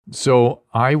So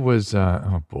I was,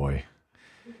 oh boy.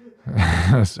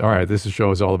 All right, this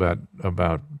show is all about.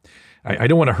 I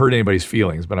don't want to hurt anybody's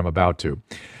feelings, but I'm about to.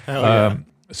 Hell yeah.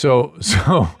 So.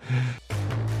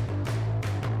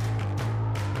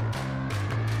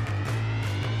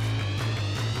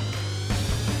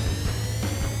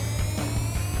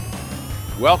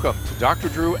 Welcome to Dr.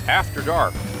 Drew After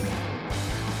Dark.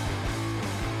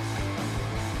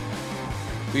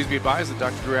 Please be advised that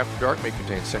Dr. Drew After Dark may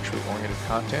contain sexually oriented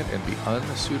content and be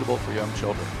unsuitable for young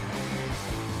children.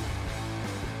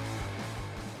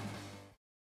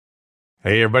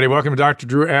 Hey, everybody. Welcome to Dr.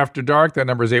 Drew After Dark. That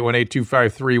number is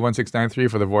 818-253-1693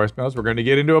 for the voicemails. We're going to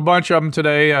get into a bunch of them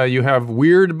today. You have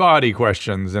weird body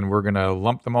questions, and we're going to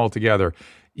lump them all together.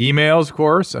 Emails, of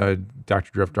course,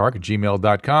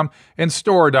 drdrifdark@gmail.com and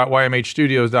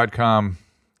store.ymhstudios.com.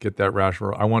 Get that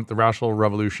rational. I want the rational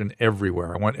revolution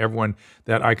everywhere. I want everyone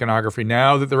that iconography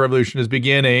now that the revolution is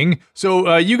beginning.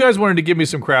 So you guys wanted to give me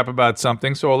some crap about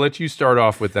something, so I'll let you start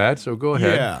off with that. So go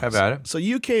ahead. Yeah. Have at it. So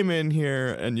you came in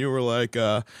here and you were like,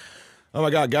 oh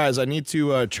my God, guys, I need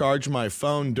to charge my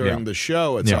phone during the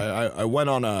show. I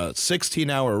went on a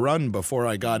 16-hour run before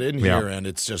I got in here, and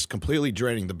it's just completely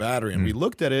draining the battery. And we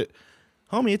looked at it.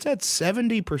 Homie, it's at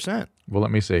 70%. Well,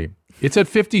 let me see. It's at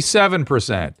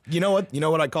 57%. You know what? You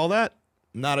know what I call that?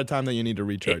 Not a time that you need to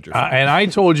recharge your phone. And I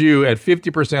told you at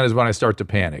 50% is when I start to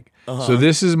panic. So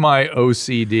this is my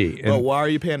OCD. And but why are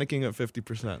you panicking at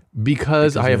 50%?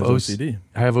 Because I have OCD.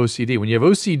 I have OCD. When you have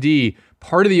OCD,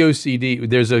 part of the OCD,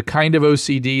 there's a kind of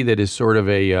OCD that is sort of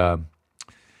a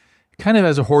kind of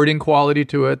has a hoarding quality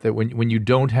to it. That when you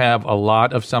don't have a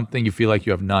lot of something, you feel like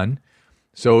you have none.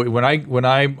 So when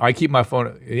I keep my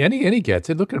phone, and he gets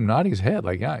it. Look at him nodding his head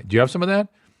like, yeah. Do you have some of that?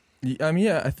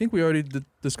 Yeah, I think we already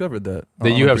discovered that.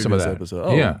 That you have some of that. Episode.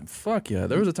 Oh, yeah. Fuck yeah.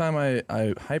 There was a time I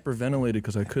hyperventilated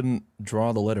because I couldn't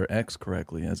draw the letter X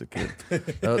correctly as a kid.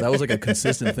 that was like a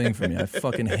consistent thing for me. I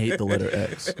fucking hate the letter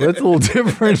X. That's a little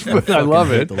different, but I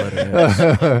love it. The letter X.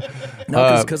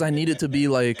 No, because I need it to be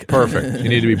like... perfect. You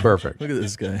need to be perfect. Look at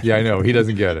this guy. Yeah, I know. He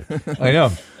doesn't get it. I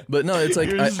know. But no, it's like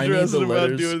I need the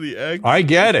letters. Doing the X. I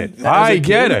get it. I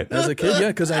get it. As a kid, yeah,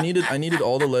 because I needed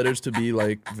all the letters to be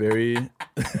like very.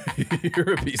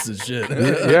 You're a piece of shit.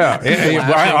 Yeah,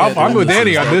 I'm with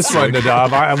Andy on this one,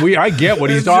 Nadav. I get what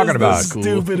he's talking about. The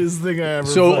stupidest thing I ever.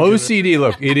 So OCD,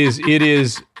 look, it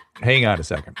is. Hang on a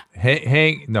second.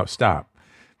 No, stop.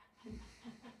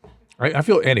 I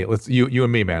feel Andy. Let's you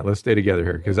and me, man. Let's stay together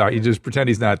here because you just pretend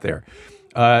he's not there.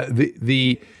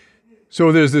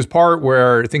 So there's this part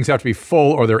where things have to be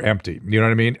full or they're empty. You know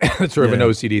what I mean? It's sort of an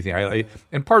OCD thing.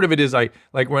 And part of it is like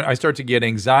when I start to get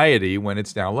anxiety when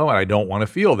it's down low and I don't want to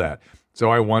feel that. So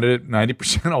I want it at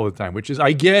 90% all the time, which is,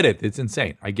 I get it. It's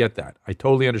insane. I get that. I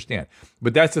totally understand.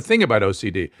 But that's the thing about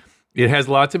OCD. It has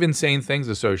lots of insane things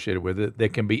associated with it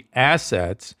that can be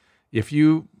assets if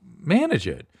you manage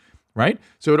it. Right?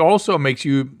 So it also makes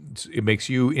you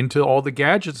into all the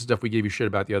gadgets and stuff we gave you shit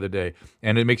about the other day.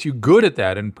 And it makes you good at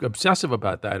that and obsessive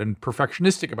about that and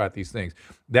perfectionistic about these things.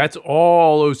 That's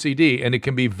all OCD, and it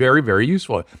can be very, very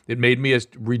useful. It made me as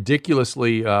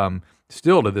ridiculously,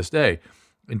 still to this day,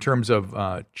 in terms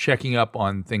of checking up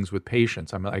on things with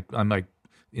patients. I'm like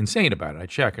insane about it. I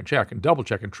check and double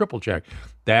check and triple check.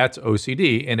 That's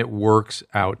OCD, and it works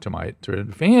out to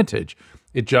advantage.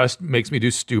 It just makes me do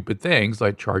stupid things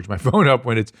like charge my phone up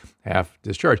when it's half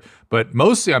discharged. But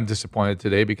mostly I'm disappointed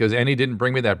today because Andy didn't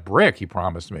bring me that brick he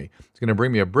promised me. He's going to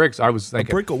bring me a brick. So I was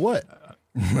thinking... A brick of what?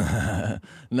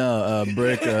 No,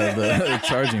 brick, the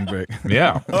charging brick.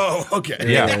 Yeah. Oh, okay.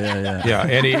 Yeah.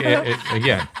 Andy,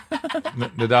 again,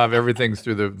 Nadav, everything's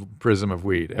through the prism of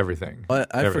weed. Everything.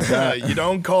 I forgot. You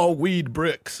don't call weed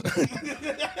bricks.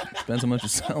 Depends how much you're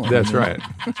selling. That's right.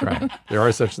 That's right. There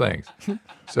are such things.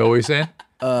 So what are you saying?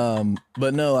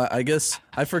 But no, I guess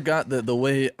I forgot that the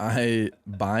way I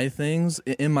buy things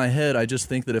in my head, I just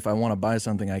think that if I want to buy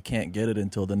something, I can't get it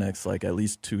until the next at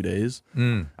least 2 days.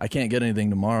 I can't get anything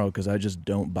tomorrow because I just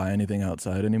don't buy anything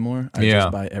outside anymore. I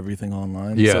just buy everything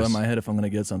online. Yes. So in my head, if I'm going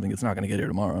to get something, it's not going to get here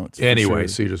tomorrow. Anyway, sure.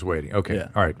 So you're just waiting. Okay. Yeah.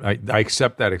 All right. I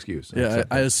accept that excuse.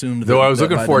 I assumed. Though I was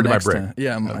looking forward to my break.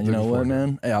 Yeah, you know what,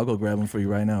 man? Hey, I'll go grab them for you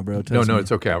right now, bro. No,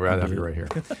 it's okay. I'd rather have you right here.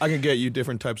 I can get you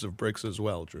different types of bricks as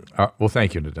well, Drew. Well,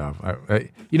 thank you, Nadav.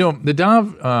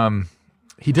 Nadav,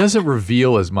 he doesn't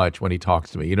reveal as much when he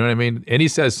talks to me. You know what I mean? And he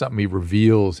says something, he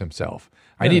reveals himself.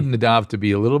 I need Nadav to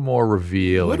be a little more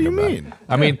revealing. What do you about mean? It.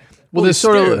 I mean, there's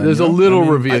a little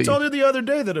reveal. I told you the other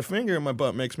day that a finger in my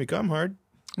butt makes me come hard.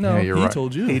 No, yeah, he right.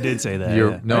 told you. He did say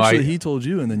that. No, actually, he told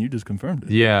you, and then you just confirmed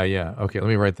it. Yeah. Okay, let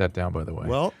me write that down, by the way.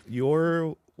 Well,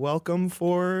 your welcome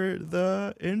for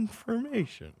the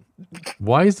information.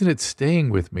 Why isn't it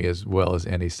staying with me as well as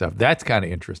any stuff? That's kind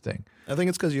of interesting. I think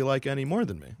it's because you like Any more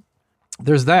than me.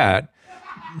 There's that,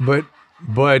 but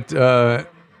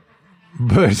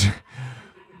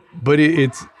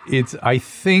it's. I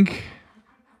think.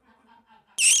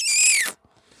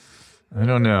 I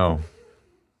don't know.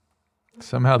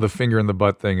 Somehow the finger in the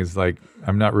butt thing is like,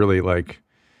 I'm not really like,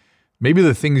 maybe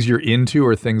the things you're into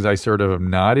are things I sort of am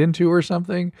not into or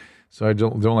something. So I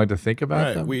don't like to think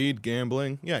about them. Weed,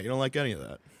 gambling. Yeah, you don't like any of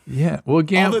that. Yeah. Well,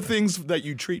 all the things that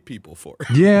you treat people for.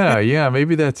 yeah.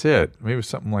 Maybe that's it. Maybe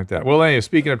something like that. Well, anyway,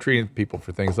 speaking of treating people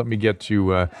for things, let me get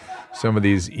to some of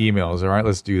these emails. All right,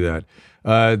 let's do that.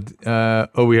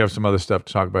 We have some other stuff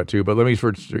to talk about too, but let me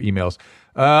first do emails.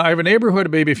 I have a neighbor who had a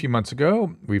baby a few months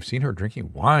ago. We've seen her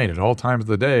drinking wine at all times of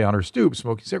the day on her stoop,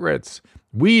 smoking cigarettes,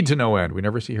 weed to no end. We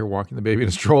never see her walking the baby in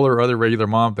a stroller or other regular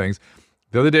mom things.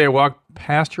 The other day I walked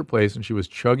past her place and she was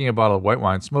chugging a bottle of white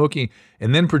wine, smoking,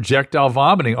 and then projectile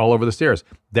vomiting all over the stairs.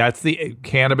 That's the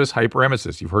cannabis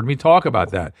hyperemesis. You've heard me talk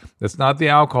about that. That's not the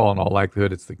alcohol in all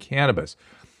likelihood. It's the cannabis.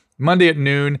 Monday at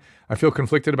noon, I feel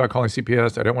conflicted about calling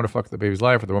CPS. I don't want to fuck the baby's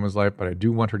life or the woman's life, but I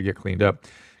do want her to get cleaned up.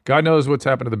 God knows what's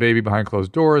happened to the baby behind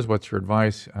closed doors. What's your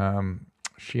advice?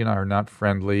 She and I are not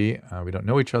friendly. We don't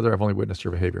know each other. I've only witnessed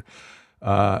her behavior.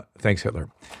 Thanks, Hitler.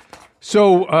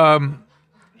 So,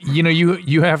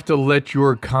 you have to let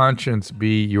your conscience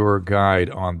be your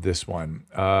guide on this one.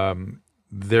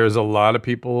 There's a lot of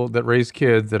people that raise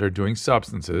kids that are doing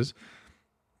substances.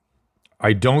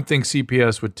 I don't think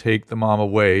CPS would take the mom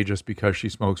away just because she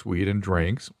smokes weed and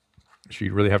drinks.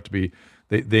 She'd really have to be...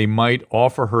 They might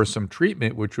offer her some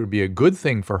treatment, which would be a good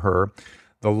thing for her.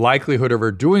 The likelihood of her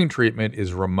doing treatment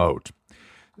is remote.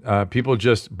 But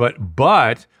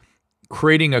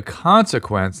creating a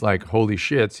consequence like, holy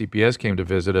shit, CPS came to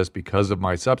visit us because of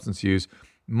my substance use,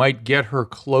 might get her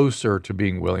closer to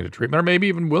being willing to treatment, or maybe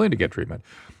even willing to get treatment.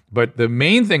 But the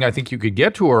main thing I think you could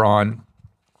get to her on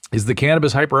is the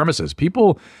cannabis hyperemesis.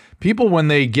 People, when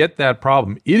they get that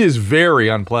problem, it is very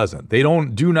unpleasant. They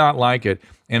do not like it.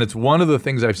 And it's one of the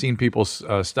things I've seen people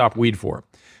stop weed for.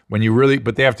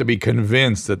 But they have to be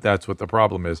convinced that that's what the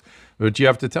problem is. But you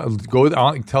have to tell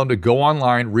them to go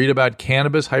online, read about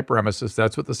cannabis hyperemesis.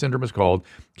 That's what the syndrome is called,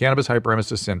 cannabis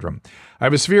hyperemesis syndrome. I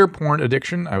have a severe porn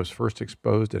addiction. I was first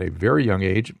exposed at a very young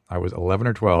age. I was 11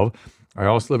 or 12. I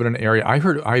also live in an area.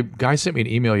 A guy sent me an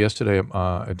email yesterday at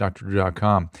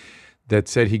drdrew.com that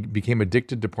said he became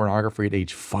addicted to pornography at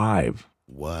age 5.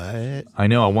 What? I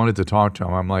know. I wanted to talk to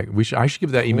him. I'm like, I should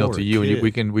give that email to you,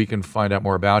 and we can find out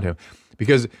more about him.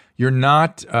 Because you're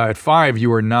not at 5,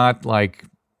 you are not like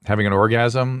having an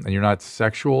orgasm, and you're not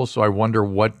sexual. So I wonder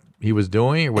what he was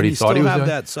doing or what he thought he was doing. You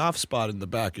still have that soft spot in the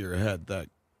back of your head,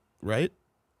 right?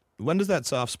 When does that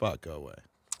soft spot go away?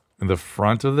 In the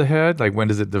front of the head? Like, when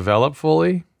does it develop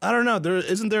fully? I don't know.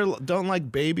 Don't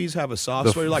like babies have a soft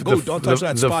spot? You're like, don't touch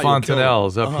that spot. The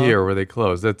fontanelles up here where they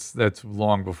close. That's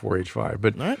long before age 5.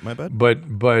 But all right, my bad. But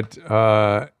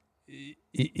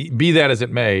be that as it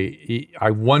may,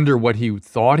 I wonder what he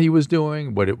thought he was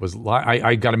doing, what it was like.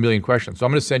 I got a million questions. So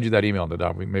I'm going to send you that email,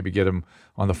 Nadav. We maybe get him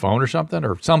on the phone or something,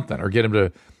 or get him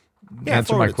to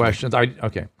answer my questions.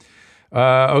 Okay.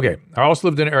 I also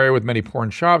lived in an area with many porn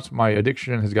shops. My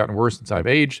addiction has gotten worse since I've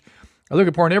aged. I look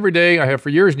at porn every day. I have for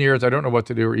years and years. I don't know what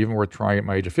to do or even worth trying at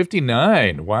my age of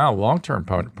 59. Wow, long-term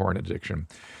porn addiction.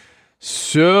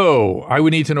 So I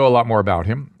would need to know a lot more about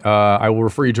him. I will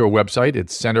refer you to a website.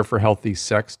 It's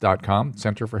centerforhealthysex.com,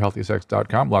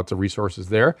 centerforhealthysex.com. Lots of resources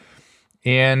there.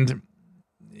 And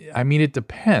I mean, it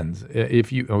depends.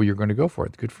 If you're going to go for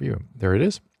it, good for you. There it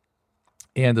is.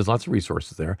 And there's lots of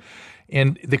resources there.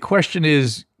 And the question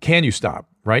is, can you stop,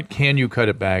 right? Can you cut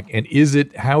it back? And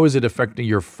how is it affecting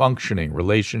your functioning,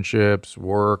 relationships,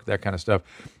 work, that kind of stuff?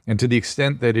 And to the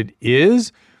extent that it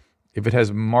is, if it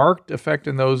has marked effect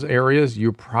in those areas,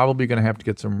 you're probably going to have to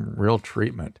get some real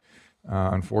treatment,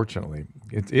 unfortunately.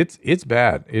 It's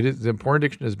bad. The porn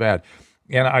addiction is bad.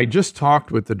 And I just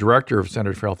talked with the director of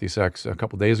Centers for Healthy Sex a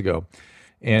couple days ago,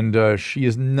 and she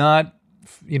is not...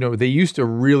 they used to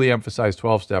really emphasize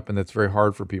 12-step, and that's very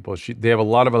hard for people. They have a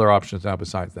lot of other options now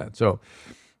besides that. So,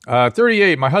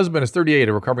 38, my husband is 38,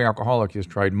 a recovering alcoholic. He has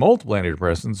tried multiple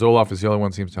antidepressants. Zoloft is the only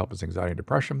one that seems to help his anxiety and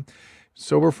depression.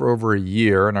 Sober for over a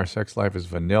year, and our sex life is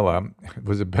vanilla.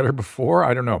 Was it better before?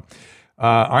 I don't know.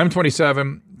 I'm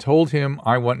 27, told him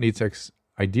I need sex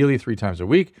ideally 3 times a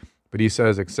week, but he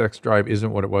says his sex drive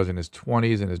isn't what it was in his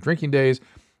 20s and his drinking days.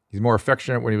 He's more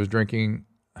affectionate when he was drinking.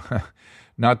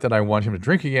 Not that I want him to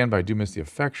drink again, but I do miss the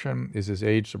affection. Is his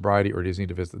age, sobriety, or does he need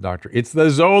to visit the doctor? It's the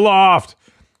Zoloft.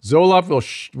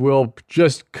 Zoloft will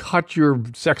just cut your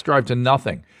sex drive to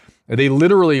nothing. They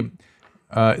literally,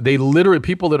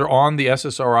 people that are on the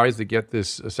SSRIs that get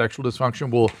this sexual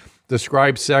dysfunction will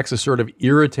describe sex as sort of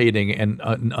irritating and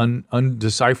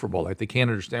undecipherable. Like they can't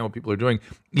understand what people are doing,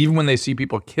 even when they see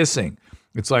people kissing.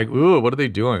 It's like, ooh, what are they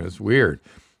doing? It's weird.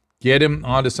 Get him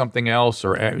onto something else,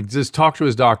 or just talk to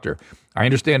his doctor. I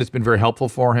understand it's been very helpful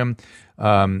for him.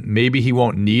 Maybe he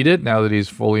won't need it now that he's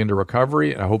fully into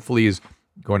recovery. Hopefully he's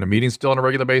going to meetings still on a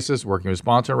regular basis, working with a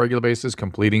sponsor on a regular basis,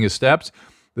 completing his steps.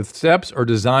 The steps are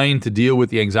designed to deal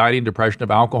with the anxiety and depression of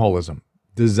alcoholism.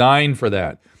 Designed for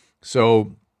that.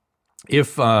 So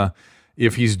if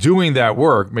he's doing that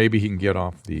work, maybe he can get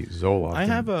off the Zoloft. I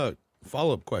have a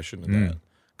follow-up question to that.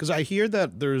 Because I hear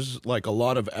that there's like a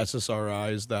lot of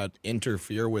SSRIs that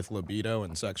interfere with libido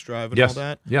and sex drive and all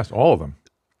that. Yes, all of them.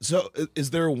 So is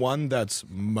there one that's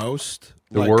most...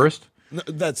 The worst?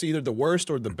 That's either the worst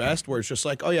or the best, where it's just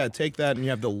like, oh yeah, take that and you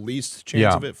have the least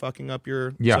chance of it fucking up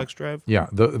your sex drive? Yeah,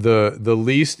 the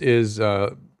least is...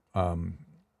 why am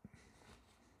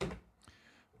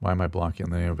I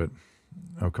blocking the name of it?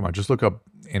 Oh, come on, just look up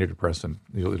antidepressant.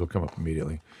 It'll come up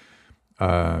immediately.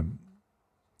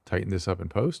 Tighten this up in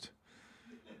post.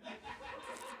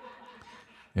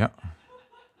 Yeah.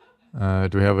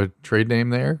 Do we have a trade name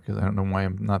there? Because I don't know why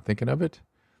I'm not thinking of it.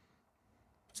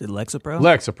 Is it Lexapro?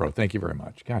 Lexapro. Thank you very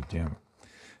much. God damn it.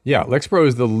 Yeah, Lexapro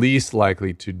is the least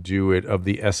likely to do it of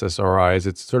the SSRIs.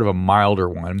 It's sort of a milder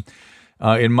one.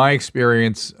 In my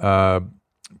experience,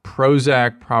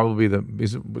 Prozac probably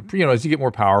as you get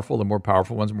more powerful, the more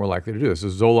powerful ones are more likely to do this. So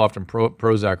Zoloft and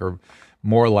Prozac are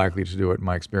more likely to do it in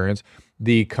my experience.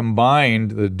 The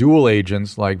dual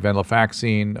agents like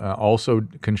venlafaxine also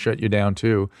can shut you down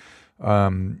too.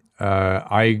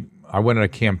 I went on a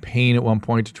campaign at one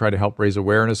point to try to help raise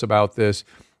awareness about this.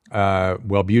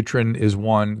 Wellbutrin is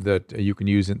one that you can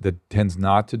use that tends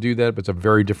not to do that, but it's a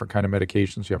very different kind of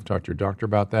medication, so you have to talk to your doctor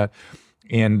about that.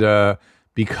 And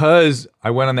because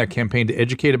I went on that campaign to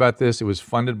educate about this, it was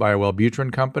funded by a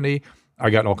Wellbutrin company.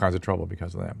 I got in all kinds of trouble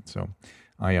because of that. So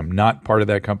I am not part of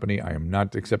that company. I am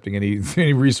not accepting any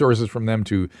resources from them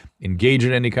to engage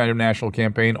in any kind of national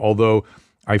campaign, although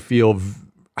I feel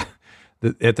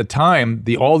that at the time,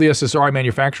 all the SSRI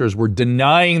manufacturers were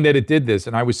denying that it did this,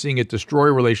 and I was seeing it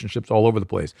destroy relationships all over the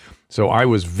place. So I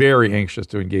was very anxious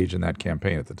to engage in that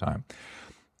campaign at the time.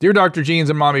 Dear Dr.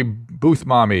 Jeans and Mommy Booth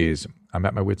Mommies, I'm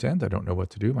at my wit's end. I don't know what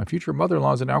to do. My future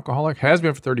mother-in-law is an alcoholic, has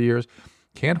been for 30 years,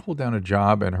 can't hold down a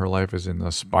job, and her life is in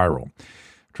a spiral.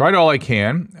 Tried all I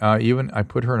can. Even I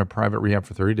put her in a private rehab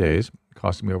for 30 days,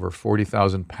 costing me over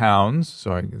 40,000 pounds.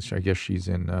 So I guess she's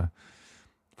in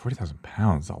 40,000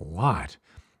 pounds, a lot.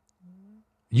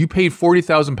 You paid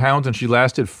 40,000 pounds and she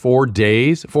lasted 4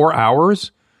 days, 4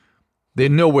 hours? There's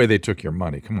no way they took your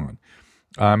money. Come on.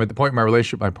 At the point in my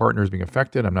relationship, my partner is being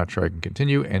affected. I'm not sure I can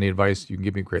continue. Any advice you can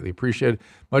give me, greatly appreciated.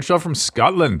 Much love from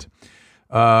Scotland.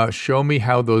 Show me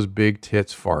how those big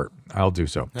tits fart. I'll do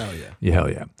so. Hell yeah. Yeah,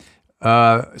 hell yeah.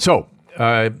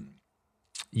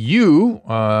 You,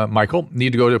 Michael,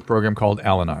 need to go to a program called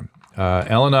Al-Anon.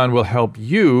 Al-Anon will help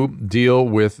you deal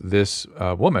with this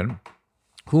woman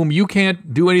whom you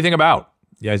can't do anything about,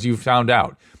 as you found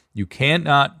out. You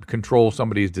cannot control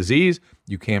somebody's disease.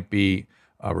 You can't be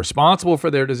responsible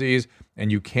for their disease,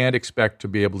 and you can't expect to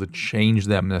be able to change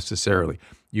them necessarily.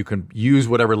 You can use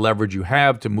whatever leverage you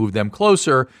have to move them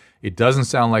closer. It doesn't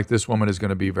sound like this woman is going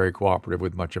to be very cooperative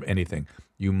with much of anything.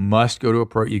 You must go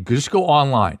to you just go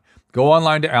online. Go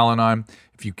online to Al-Anon.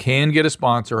 If you can, get a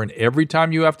sponsor, and every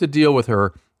time you have to deal with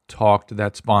her, talk to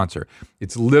that sponsor.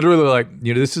 It's literally like,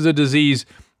 this is a disease.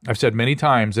 I've said many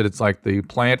times that it's like the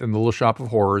plant in the Little Shop of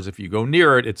Horrors. If you go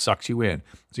near it, it sucks you in.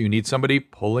 So you need somebody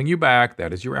pulling you back.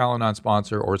 That is your Al-Anon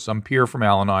sponsor or some peer from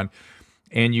Al-Anon.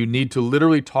 And you need to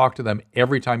literally talk to them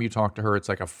every time you talk to her. It's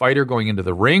like a fighter going into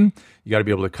the ring. You got to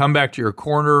be able to come back to your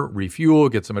corner, refuel,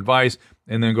 get some advice,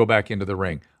 and then go back into the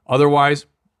ring. Otherwise,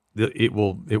 it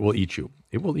will eat you.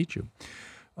 It will eat you.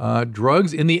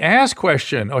 Drugs in the ass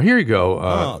question. Oh, here you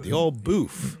go. The old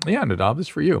boof. Yeah, Nadav, this is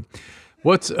for you.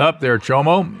 What's up there,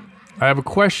 Chomo? I have a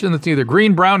question that's neither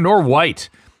green, brown, nor white.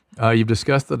 You've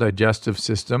discussed the digestive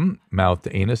system. Mouth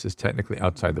to anus is technically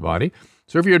outside the body.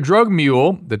 So if you're a drug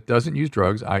mule that doesn't use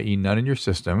drugs, i.e. none in your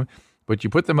system, but you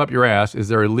put them up your ass, is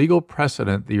there a legal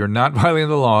precedent that you're not violating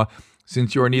the law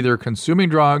since you are neither consuming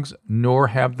drugs nor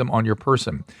have them on your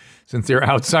person, since they're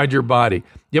outside your body?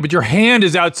 Yeah, but your hand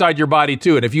is outside your body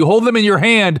too. And if you hold them in your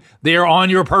hand, they are on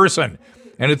your person.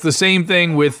 And it's the same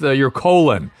thing with your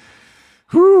colon.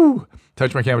 Whew.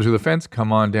 touch my cameras through the fence.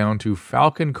 Come on down to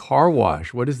Falcon Car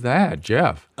Wash. What is that,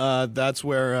 Jeff? That's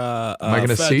where Am I going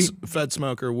to see? Fed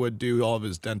Smoker would do all of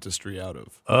his dentistry out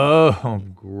of. Oh,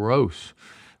 gross.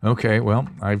 Okay, well,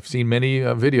 I've seen many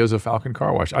videos of Falcon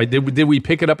Car Wash. Did we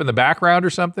pick it up in the background or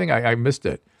something? I missed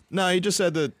it. No, he just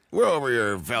said that we're over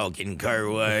here at Falcon Car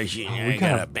Wash and I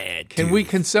got a bad tooth.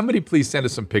 Can somebody please send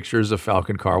us some pictures of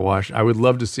Falcon Car Wash? I would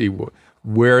love to see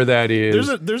where that is.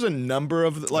 There's a number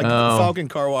of Falcon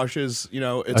Car Washes.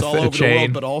 It's all over the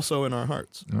world, but also in our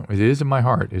hearts. No, it is in my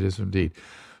heart. It is indeed.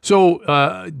 So,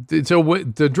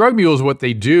 what the drug mules, what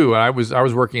they do? I was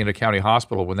working in a county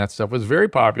hospital when that stuff was very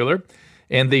popular,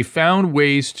 and they found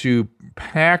ways to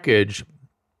package.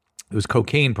 It was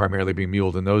cocaine primarily being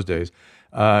muled in those days.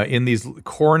 In these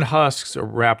corn husks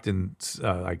wrapped in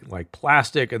like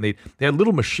plastic, and they had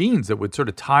little machines that would sort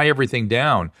of tie everything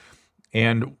down.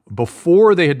 And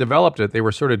before they had developed it, they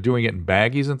were sort of doing it in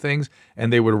baggies and things,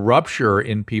 and they would rupture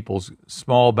in people's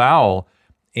small bowel.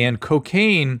 And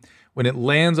cocaine, when it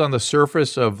lands on the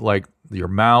surface of like your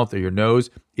mouth or your nose,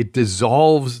 it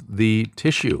dissolves the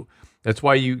tissue. That's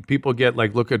why people get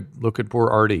like look at poor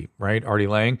Artie, right? Artie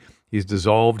Lang, he's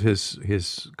dissolved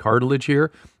his cartilage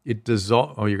here. It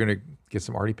dissolved. Oh, you're gonna get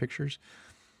some Artie pictures?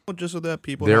 Well, just so that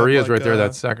people. There he is, right there.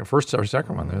 That second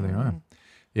one. There they are.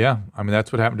 Yeah, I mean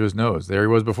that's what happened to his nose. There he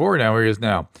was before. Now here he is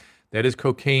now. That is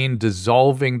cocaine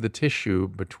dissolving the tissue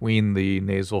between the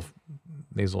nasal,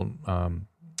 the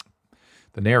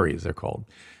nares they're called,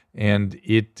 and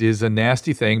it is a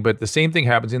nasty thing. But the same thing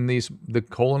happens in the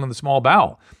colon and the small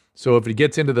bowel. So if it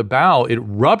gets into the bowel, it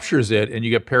ruptures it, and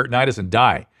you get peritonitis and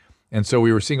die. And so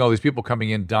we were seeing all these people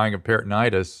coming in dying of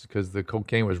peritonitis because the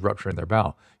cocaine was rupturing their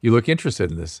bowel. You look interested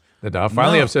in this, Nadav.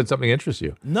 Finally, I've said something that interests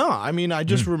you. No, I mean, I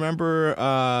just remember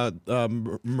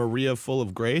Maria Full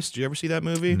of Grace. Did you ever see that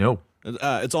movie? No.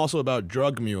 It's also about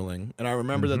drug muling. And I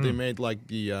remember that they made like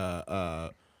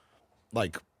the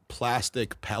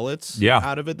plastic pellets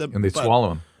out of it. And they swallow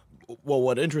them. Well,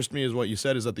 what interests me is what you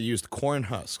said is that they used corn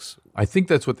husks. I think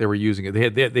that's what they were using.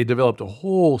 They developed a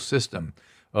whole system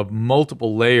of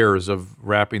multiple layers of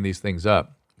wrapping these things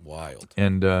up. Wild.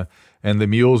 And the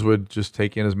mules would just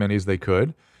take in as many as they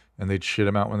could, and they'd shit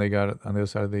them out when they got it on the other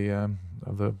side of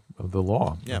the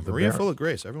law. Yeah, Maria Full of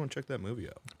Grace. Everyone check that movie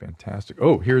out. Fantastic.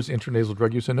 Oh, here's intranasal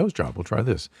drug use and nose job. We'll try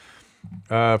this.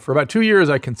 For about 2 years,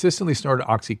 I consistently snorted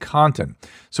OxyContin.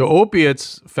 So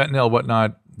opiates, fentanyl,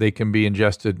 whatnot, they can be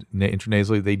ingested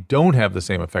intranasally. They don't have the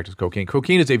same effect as cocaine.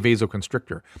 Cocaine is a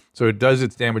vasoconstrictor, so it does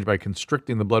its damage by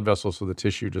constricting the blood vessels so the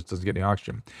tissue just doesn't get any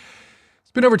oxygen.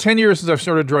 It's been over 10 years since I've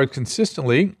snorted drugs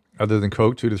consistently, other than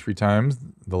coke 2 to 3 times,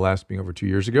 the last being over 2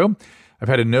 years ago. I've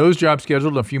had a nose job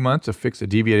scheduled in a few months to fix a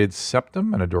deviated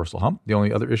septum and a dorsal hump. The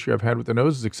only other issue I've had with the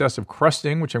nose is excessive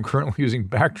crusting, which I'm currently using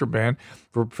Bactroban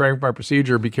for preparing for my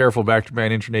procedure. Be careful,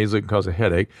 Bactroban intranasally can cause a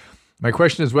headache. My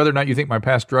question is whether or not you think my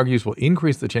past drug use will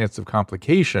increase the chance of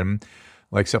complication,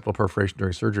 like septal perforation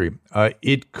during surgery.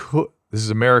 It could. This is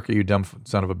America, you dumb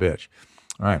son of a bitch.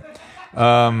 All right.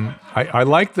 I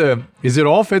like the. Is it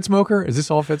all Fed Smoker? Is this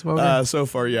all Fed Smoker? So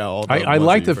far, yeah. I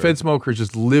like the Fed Smoker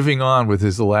just living on with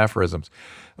his little aphorisms.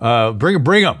 Bring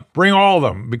them, bring all of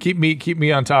them. But keep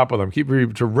me on top of them. Keep me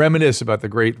to reminisce about the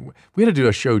great. We had to do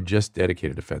a show just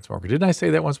dedicated to Fed Smoker. Didn't I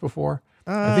say that once before?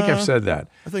 I think I've said that.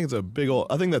 I think it's a big old.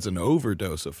 I think that's an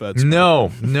overdose of Fed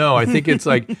Smoker. No. I think it's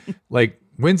like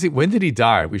when did he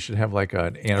die? We should have like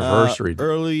an anniversary.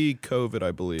 Early COVID,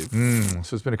 I believe.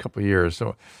 So it's been a couple of years.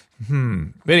 So,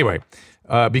 anyway,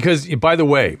 because by the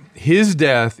way, his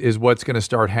death is what's going to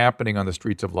start happening on the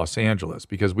streets of Los Angeles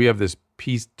because we have this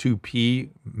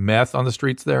P2P meth on the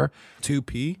streets there.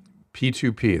 2P?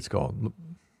 P2P. It's called.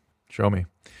 Show me.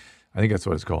 I think that's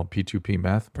what it's called. P2P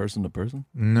meth. Person to person?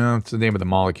 No, it's the name of the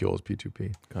molecule is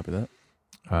P2P. Copy that.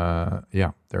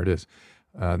 Yeah, there it is.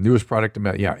 Newest product of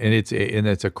meth. Yeah, and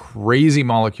it's a crazy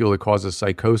molecule that causes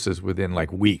psychosis within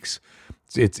like weeks.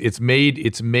 It's made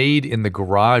in the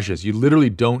garages. You literally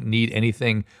don't need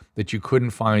anything that you couldn't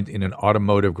find in an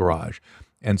automotive garage.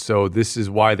 And so this is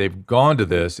why they've gone to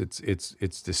this.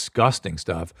 It's disgusting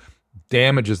stuff.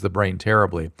 Damages the brain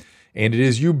terribly. And it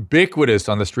is ubiquitous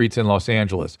on the streets in Los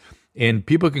Angeles. And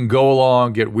people can go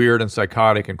along, get weird and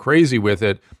psychotic and crazy with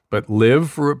it, but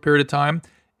live for a period of time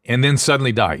and then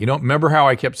suddenly die. You know, remember how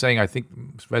I kept saying I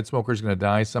think Fed Smoker is going to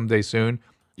die someday soon?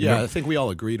 Yeah, I think we all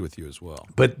agreed with you as well.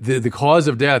 But the cause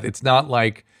of death, it's not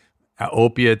like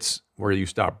opiates where you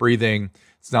stop breathing.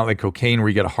 It's not like cocaine where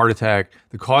you get a heart attack.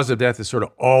 The cause of death is sort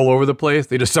of all over the place.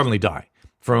 They just suddenly die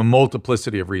from a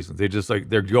multiplicity of reasons.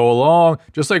 They go along,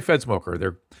 just like Fed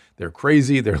Smoker. They're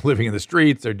crazy. They're living in the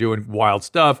streets. They're doing wild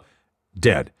stuff.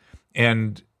 Dead.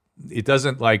 And it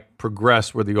doesn't like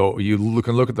progress where you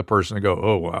can look at the person and go,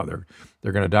 oh wow,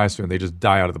 they're going to die soon. They just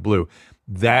die out of the blue.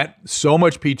 That so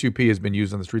much P2P has been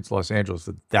used on the streets of Los Angeles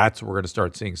that's what we're going to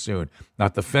start seeing soon.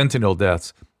 Not the fentanyl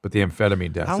deaths, but the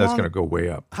amphetamine deaths. That's going to go way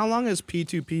up. How long has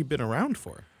P2P been around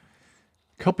for?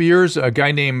 A couple years. A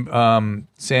guy named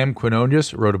Sam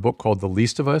Quinones wrote a book called The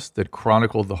Least of Us that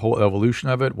chronicled the whole evolution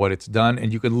of it, what it's done,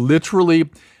 and you can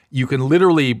literally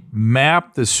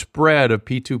map the spread of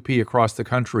P2P across the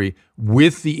country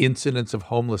with the incidence of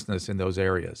homelessness in those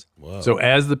areas. Whoa. So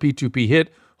as the P2P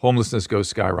hit, homelessness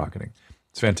goes skyrocketing.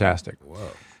 It's fantastic.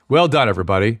 Whoa. Well done,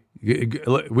 everybody. We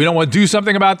don't want to do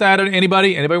something about that.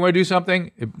 Anybody want to do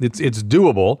something? It's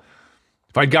doable.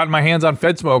 If I'd gotten my hands on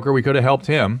FedSmoker, we could have helped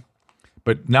him,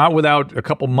 but not without a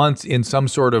couple months in some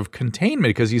sort of containment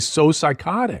because he's so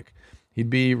psychotic. He'd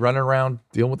be running around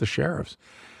dealing with the sheriffs.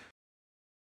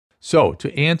 So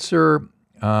to answer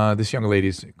this young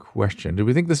lady's question, do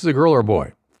we think this is a girl or a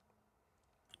boy?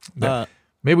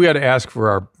 Maybe we got to ask for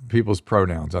our people's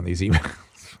pronouns on these emails.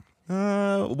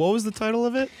 What was the title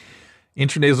of it?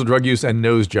 Intranasal drug use and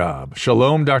nose job.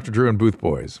 Shalom, Dr. Drew and Booth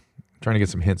Boys. I'm trying to get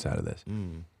some hints out of this.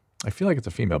 I feel like it's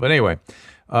a female. But anyway,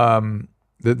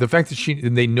 the fact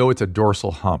that they know it's a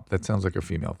dorsal hump, that sounds like a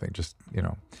female thing. Just,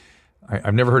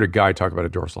 I've never heard a guy talk about a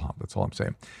dorsal hump. That's all I'm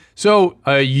saying. So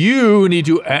you need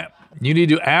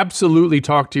to absolutely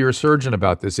talk to your surgeon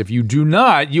about this. If you do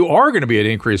not, you are going to be at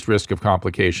increased risk of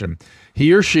complication.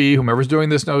 He or she, whomever's doing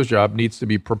this nose job, needs to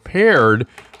be prepared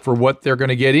for what they're going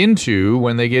to get into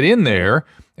when they get in there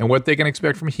and what they can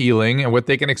expect from healing and what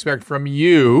they can expect from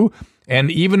you,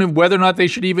 and even whether or not they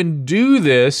should even do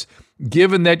this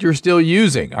given that you're still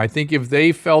using. I think if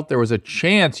they felt there was a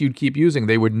chance you'd keep using,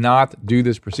 they would not do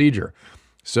this procedure.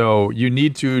 So you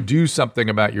need to do something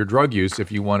about your drug use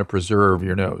if you want to preserve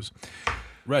your nose.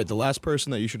 Right. The last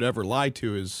person that you should ever lie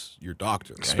to is your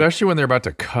doctor. Right? Especially when they're about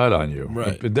to cut on you.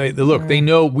 Right. They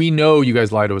know, we know you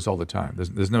guys lie to us all the time.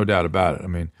 There's no doubt about it. I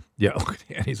mean, yeah, look at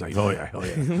him. He's like, oh yeah, hell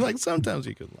yeah. Like sometimes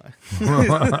you could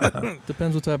lie.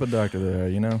 Depends what type of doctor they are,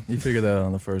 You figure that out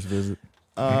on the first visit.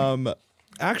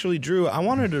 Actually, Drew, I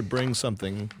wanted to bring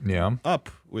something up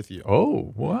with you.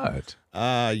 Oh, what?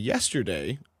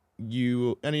 Yesterday,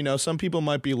 some people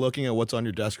might be looking at what's on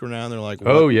your desk right now and they're like,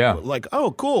 oh, yeah. Like,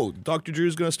 oh, cool. Dr.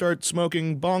 Drew's going to start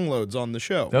smoking bong loads on the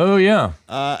show. Oh, yeah.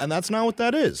 And that's not what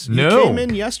that is. No. You came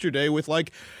in yesterday with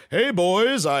like, hey,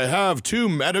 boys, I have 2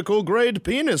 medical-grade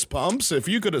penis pumps. If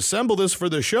you could assemble this for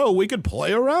the show, we could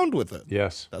play around with it.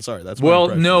 Yes. That's my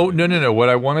no. What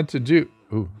I wanted to do...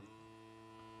 Ooh.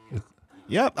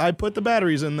 Yep, I put the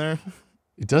batteries in there.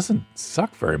 It doesn't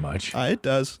suck very much. It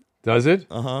does. Does it?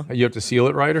 Uh-huh. You have to seal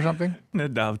it right or something?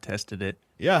 I've tested it.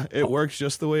 Yeah, it works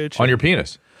just the way it should. On your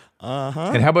penis?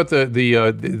 Uh-huh. And how about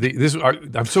this?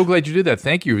 I'm so glad you did that.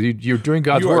 Thank you. You're doing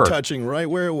God's work. You are touching right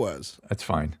where it was. That's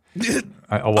fine.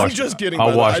 I'll wash. I'm just kidding.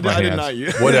 I'll wash my hands. I did not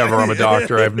use. Whatever. I'm a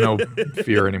doctor. I have no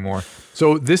fear anymore.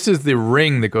 So this is the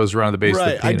ring that goes around the base of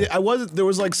the penis. I wasn't. There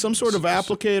was like some sort of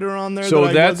applicator on there.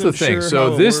 So that's the thing. Sure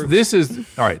so this is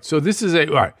all right. So this is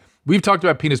all right. We've talked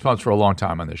about penis pumps for a long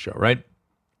time on this show, right?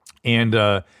 And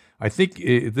I think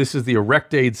this is the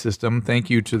Erectaid system. Thank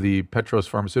you to the Petros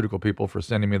Pharmaceutical people for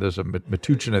sending me this,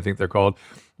 Metuchen, I think they're called.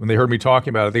 When they heard me talking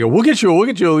about it, they go, we'll get you.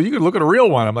 You can look at a real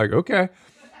one. I'm like, okay.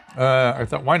 I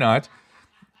thought, why not?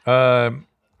 And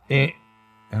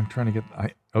I'm trying to get,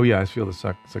 I feel the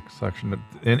suction.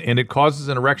 And it causes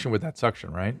an erection with that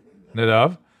suction, right?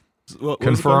 Nadav?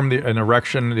 Confirm an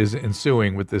erection is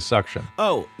ensuing with this suction.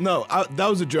 Oh, no, that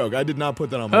was a joke. I did not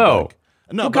put that on my dick.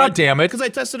 No, God damn it! Because I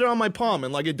tested it on my palm,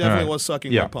 and it definitely was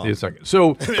sucking my palm.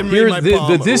 So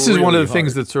this is one of the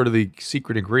things that's sort of the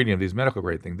secret ingredient of these medical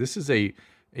grade things. This is a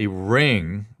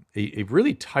ring, a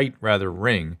really tight,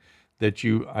 ring that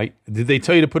did they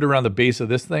tell you to put around the base of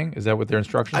this thing? Is that what their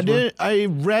instructions were? I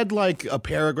read a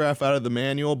paragraph out of the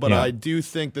manual, but I do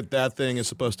think that thing is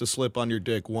supposed to slip on your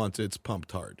dick once it's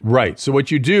pumped hard. Right. So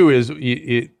what you do is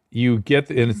you get,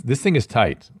 and this thing is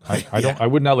tight. I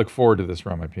would not look forward to this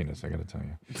around my penis, I got to tell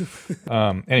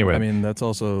you. Anyway. I mean, that's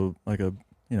also like I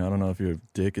don't know if your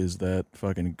dick is that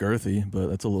fucking girthy, but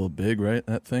that's a little big, right?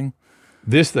 That thing?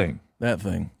 This thing. That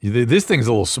thing. This thing's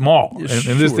a little small, and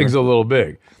this thing's a little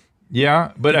big.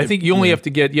 Yeah, but I think you only have to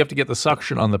get the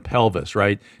suction on the pelvis,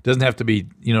 right? It doesn't have to be,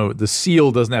 the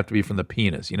seal doesn't have to be from the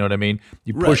penis. You know what I mean?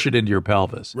 You push it into your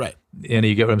pelvis. Right. And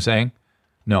you get what I'm saying?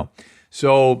 No.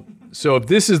 So if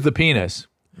this is the penis,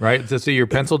 right? Let's say your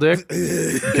pencil dick.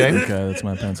 Okay. Okay, that's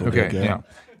my pencil dick. Okay. Yeah.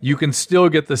 You can still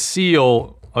get the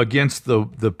seal against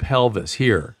the pelvis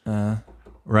here.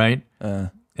 Right?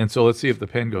 And so let's see if the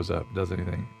pen goes up, does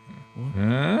anything.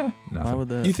 Why Nothing. would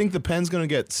that? You think the pen's going to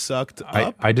get sucked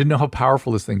up? I didn't know how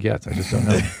powerful this thing gets. I just don't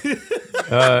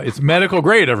know. It's medical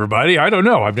grade, everybody. I don't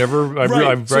know. I've never.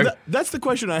 Right. So that's the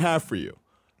question I have for you.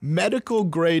 Medical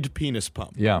grade penis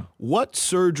pump. Yeah. What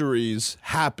surgeries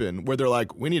happen where they're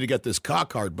like, we need to get this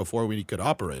cock hard before we could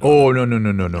operate? Oh,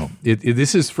 no.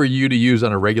 This is for you to use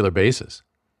on a regular basis.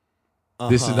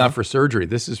 This is not for surgery.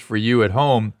 This is for you at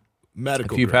home.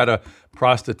 Medical If you've grade. had a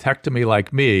prostatectomy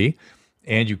like me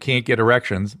and you can't get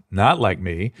erections, not like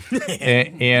me,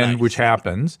 and which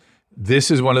happens,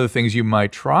 this is one of the things you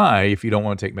might try if you don't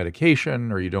want to take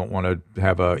medication or you don't want to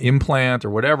have an implant or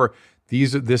whatever.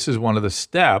 This is one of the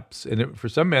steps, and for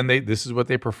some men, this is what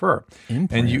they prefer.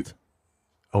 Implant.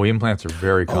 And implants are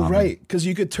very common. Oh, right. Because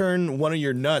you could turn one of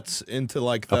your nuts into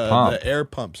like pump. the air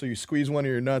pump. So you squeeze one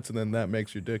of your nuts and then that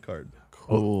makes your dick hard.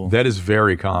 Cool. That is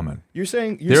very common. You're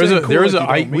saying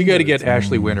We got to get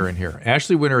Ashley Winter in here.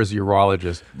 Ashley Winter is a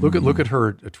urologist. Look at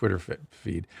her Twitter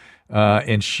feed,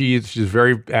 and she's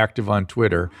very active on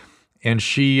Twitter, and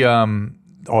she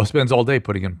spends all day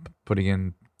putting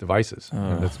in devices.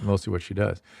 And that's mostly what she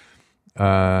does.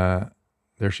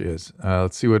 There she is.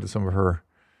 Let's see what some of her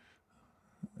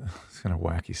kind of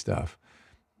wacky stuff.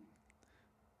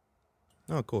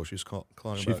 Oh, cool. She's calling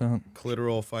She about found-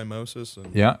 clitoral phimosis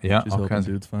and Yeah. She's All helping kinds.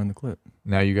 dudes find the clip.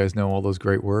 Now you guys know all those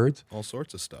great words. all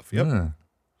sorts of stuff. Yep. Yeah.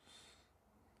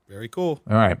 Very cool.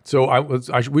 All right. So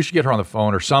we should get her on the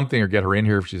phone or something, or get her in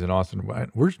here if she's in Austin. I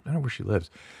don't know where she lives.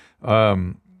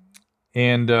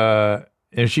 And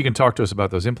she can talk to us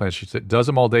about those implants. She said, does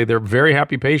them all day. They're very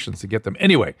happy patients to get them.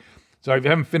 Anyway, so I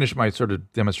haven't finished my sort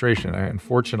of demonstration.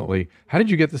 Unfortunately, how did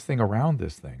you get this thing around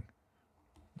this thing?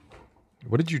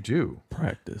 What did you do?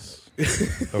 Practice.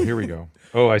 Oh, here we go.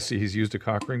 Oh, I see. He's used a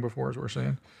cock ring before, is what we're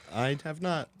saying. I have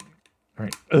not. All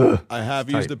right. Ugh. I have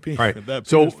Tight. used a penis. All right. That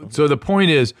So penis pump. the point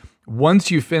is,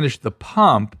 once you finish the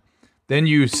pump, then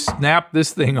you snap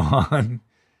this thing on.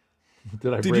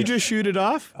 Did you just shoot it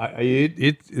off?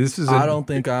 This is. I don't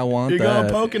think I want You're that.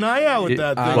 gonna poke an eye out with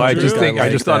that thing. Well, I just Drew. think I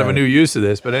like just thought of a that. new use of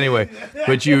this, but anyway,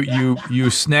 but you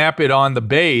snap it on the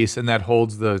base, and that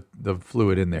holds the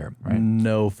fluid in there, right?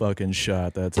 No fucking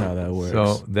shot. That's how that works.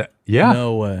 So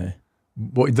No way.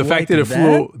 Well, the Like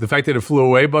fact that it flew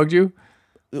away bugged you.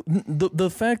 The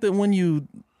fact that when you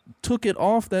took it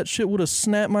off, that shit would have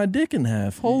snapped my dick in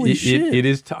half. Holy shit! It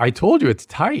is. I told you it's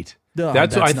tight. No,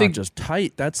 that's I not think. just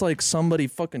tight. That's like somebody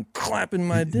fucking clapping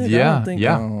my dick. I Yeah, don't think,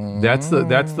 yeah. That's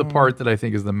the part that I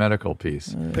think is the medical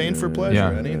piece. Pain for pleasure,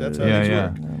 Yeah, Eddie. That's how yeah, these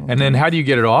yeah. work. And then how do you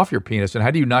get it off your penis, and how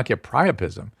do you not get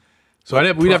priapism? So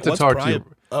we'd have to What's talk to you.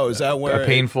 Oh, is that where A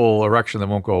painful erection that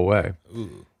won't go away.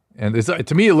 And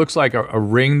to me, it looks like a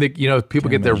ring that, people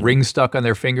get their ring stuck on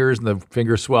their fingers and the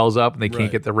finger swells up and they can't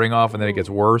Right. get the ring off and then it gets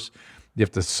worse. You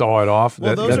have to saw it off. Well,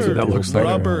 That's those what that are looks like.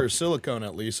 rubber or silicone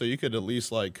at least, so you could at least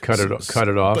like Cut it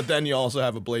off. But then you also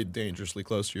have a blade dangerously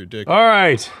close to your dick. All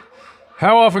right.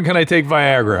 How often can I take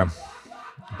Viagra?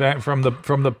 Back from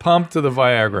the pump to the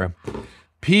Viagra.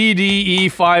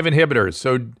 PDE5 inhibitors.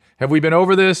 So have we been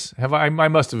over this? I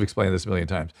must have explained this a million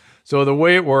times. So the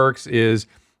way it works is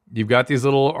you've got these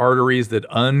little arteries that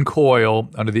uncoil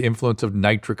under the influence of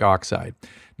nitric oxide.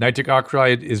 Nitric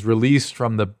oxide is released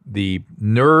from the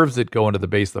nerves that go into the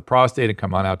base of the prostate and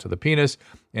come on out to the penis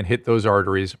and hit those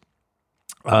arteries.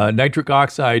 Nitric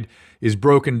oxide is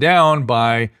broken down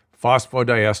by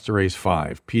phosphodiesterase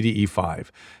 5, PDE5.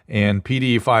 And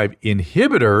PDE5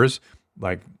 inhibitors,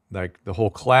 like the whole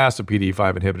class of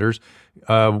PDE5 inhibitors,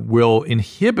 will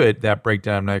inhibit that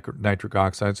breakdown of nitric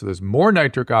oxide. So there's more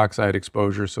nitric oxide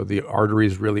exposure, so the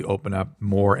arteries really open up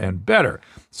more and better.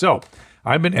 So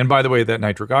and by the way, that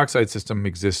nitric oxide system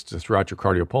exists throughout your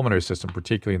cardiopulmonary system,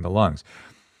 particularly in the lungs.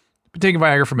 Been taking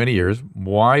Viagra for many years.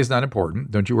 Why is not important.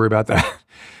 Don't you worry about that.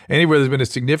 Anyway, there's been a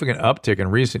significant uptick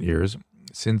in recent years.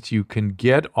 Since you can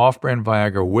get off-brand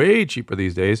Viagra way cheaper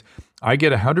these days, I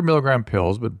get 100 milligram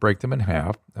pills, but break them in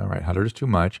half. All right, 100 is too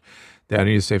much. I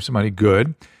need to save some money.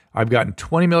 Good. I've gotten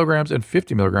 20 milligrams and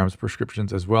 50 milligrams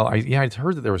prescriptions as well. I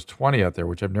heard that there was 20 out there,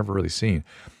 which I've never really seen.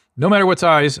 No matter what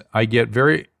size, I get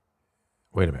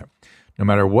wait a minute. No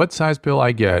matter what size pill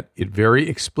I get, it very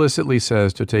explicitly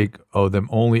says to take them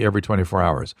only every 24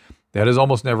 hours. That is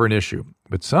almost never an issue.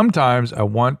 But sometimes I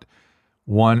want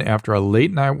one after a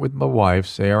late night with my wife,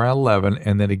 say around 11,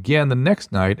 and then again the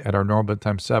next night at our normal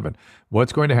bedtime 7.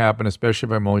 What's going to happen, especially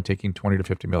if I'm only taking 20 to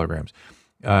 50 milligrams?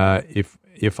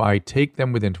 If I take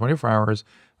them within 24 hours,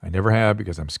 I never have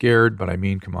because I'm scared, but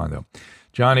come on though.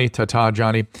 Johnny,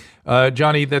 Johnny.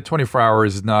 Johnny, that 24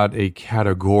 hours is not a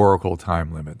categorical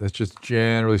time limit. That's just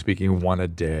generally speaking one a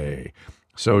day.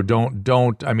 So don't.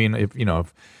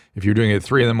 If you're doing it at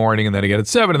 3 in the morning and then again at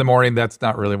 7 in the morning, that's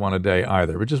not really one a day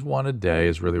either. But just one a day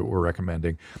is really what we're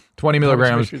recommending. 20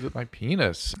 milligrams. Issues with my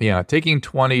penis. Yeah, taking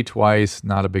 20 twice,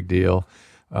 not a big deal.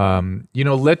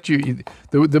 Let you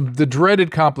the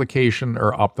dreaded complication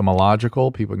are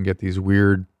ophthalmological. People can get these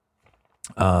weird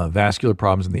vascular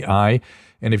problems in the eye.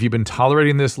 And if you've been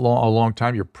tolerating this a long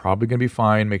time, you're probably going to be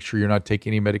fine. Make sure you're not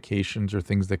taking any medications or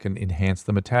things that can enhance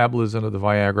the metabolism of the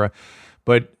Viagra.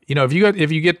 But if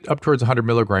you get up towards 100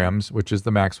 milligrams, which is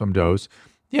the maximum dose,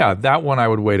 yeah, that one I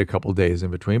would wait a couple of days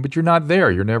in between. But you're not there.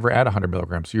 You're never at 100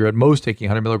 milligrams. So you're at most taking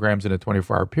 100 milligrams in a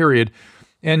 24-hour period.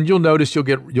 And you'll notice you'll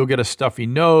get a stuffy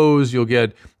nose.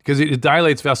 Because it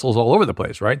dilates vessels all over the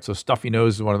place, right? So stuffy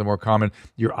nose is one of the more common.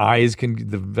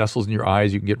 The vessels in your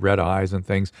eyes, you can get red eyes and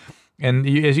things. And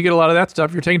as you get a lot of that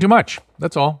stuff, you're taking too much.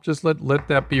 That's all. Just let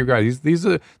that be your guide. These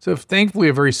are so thankfully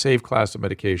a very safe class of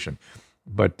medication.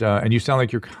 But and you sound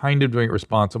like you're kind of doing it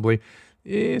responsibly.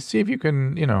 See if you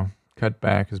can, cut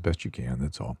back as best you can.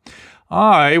 That's all.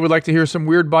 I would like to hear some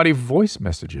Weird Body voice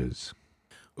messages.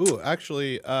 Ooh,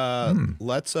 actually,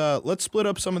 let's split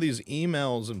up some of these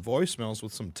emails and voicemails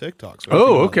with some TikToks.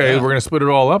 Okay. We're gonna split it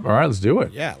all up. All right, let's do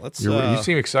it. Yeah, let's. You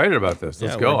seem excited about this.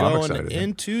 Let's go. I'm excited.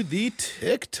 Into the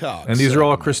TikToks. And these are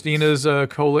all Christina's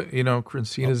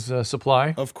Christina's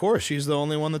supply. Of course, she's the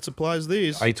only one that supplies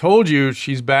these. I told you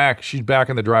she's back. She's back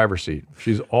in the driver's seat.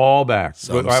 She's all back.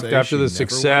 After the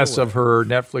success of her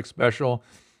Netflix special.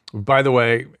 By the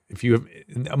way,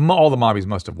 all the mommies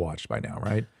must have watched by now,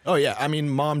 right? Oh yeah, I mean,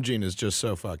 Mom Gene is just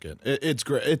so fucking. It's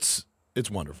great.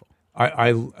 It's wonderful.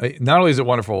 I not only is it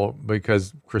wonderful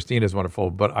because Christina is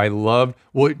wonderful, but I love.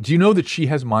 Well, do you know that she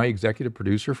has my executive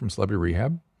producer from Celebrity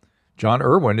Rehab? John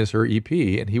Irwin is her EP,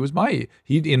 and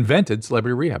he invented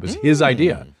Celebrity Rehab. It's his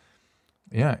idea.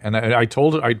 Yeah, and I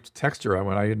texted her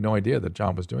when I had no idea that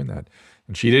John was doing that,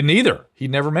 and she didn't either. He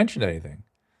never mentioned anything,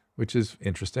 which is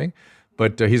interesting.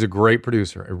 But he's a great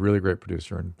producer, a really great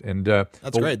producer, and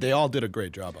that's great. They all did a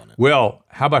great job on it. Well,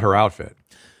 how about her outfit?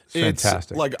 It's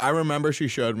fantastic. Like I remember she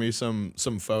showed me some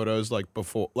photos like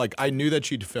before. Like I knew that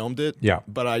she'd filmed it,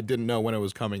 but I didn't know when it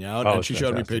was coming out. And she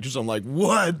showed me pictures. I'm like,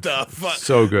 what the fuck?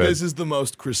 So good. This is the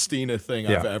most Christina thing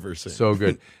I've ever seen. So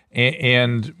good.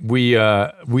 And we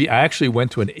actually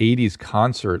went to an '80s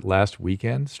concert last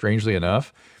weekend. Strangely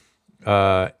enough,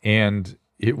 and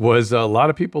it was a lot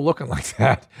of people looking like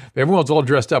that. Everyone's all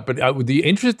dressed up. But the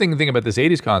interesting thing about this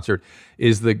 80s concert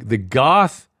is the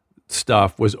goth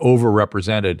stuff was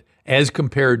overrepresented as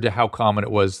compared to how common it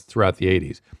was throughout the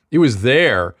 80s. It was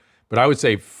there, but I would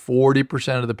say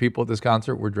 40% of the people at this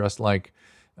concert were dressed like,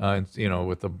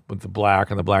 with the black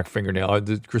and the black fingernail.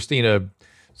 Christina,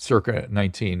 circa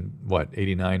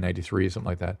 89, 93, something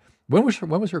like that. When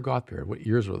was her goth period? What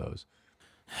years were those?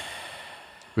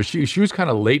 But she was kind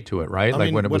of late to it, right?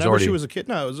 When it was already. She was a kid.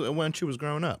 No, it was when she was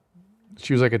growing up.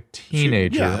 She was like a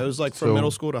teenager. It was like from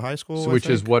middle school to high school. Which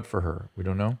is what for her? We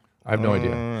don't know. I have no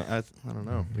idea. I don't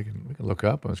know. We can look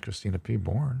up. When was Christina P.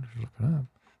 born? Look it up.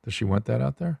 Does she want that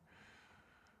out there?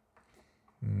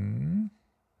 Again,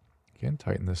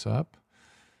 tighten this up.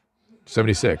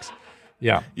 76.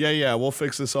 Yeah. Yeah. We'll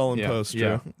fix this all in post.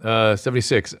 Yeah.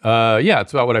 76. It's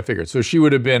about what I figured. So she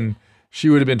would have been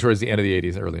towards the end of the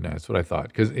 80s, early 90s. That's what I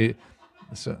thought.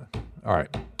 All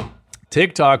right.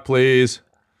 TikTok, please.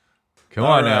 Come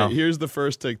on now. Here's the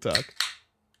first TikTok.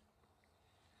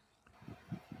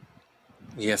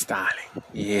 Yes, darling.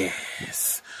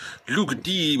 Yes. Look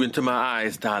deep into my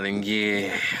eyes, darling.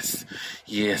 Yes.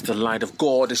 Yes, the light of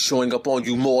God is showing up on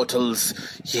you mortals.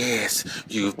 Yes,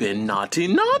 you've been naughty.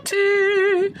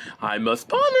 I must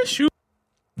punish you.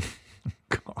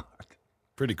 God.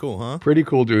 Pretty cool, huh? Pretty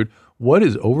cool, dude. What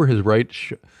is over his right?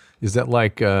 Is that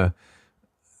like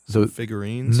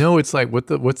figurines? No, it's like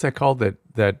what's that called?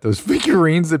 That those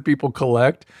figurines that people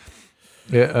collect.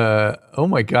 Oh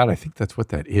my God, I think that's what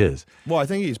that is. Well, I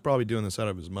think he's probably doing this out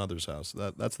of his mother's house.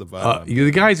 That's the vibe.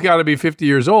 The guy's got to be 50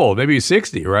 years old, maybe he's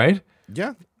 60, right?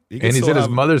 Yeah, and he's at his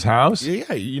mother's house.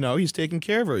 Yeah, he's taking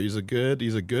care of her. He's a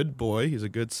good boy. He's a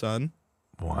good son.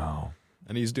 Wow.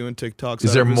 And he's doing TikToks.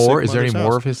 Is there more? Is there any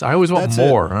more of his? I always want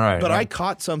more. All right. But I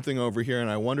caught something over here, and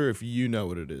I wonder if you know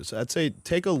what it is. I'd say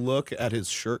take a look at his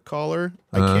shirt collar.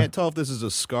 I can't tell if this is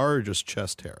a scar or just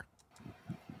chest hair.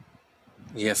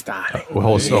 Yes, darling.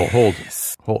 Hold.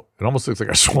 It almost looks like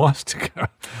a swastika.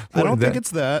 I don't think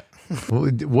it's that.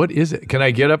 What is it? Can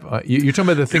I get up? You're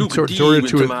talking about the thing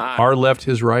to our left,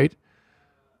 his right?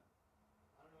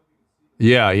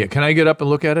 Yeah. Can I get up and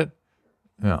look at it?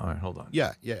 Yeah, all right, hold on.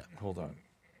 Yeah. Hold on.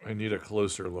 I need a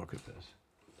closer look at this.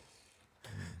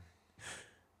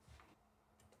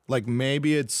 Like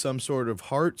maybe it's some sort of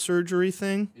heart surgery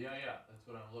thing? Yeah, that's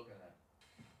what I'm looking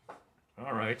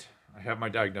All right. I have my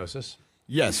diagnosis.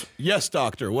 Yes,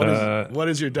 doctor. What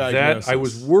is your diagnosis? That I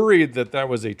was worried that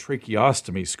was a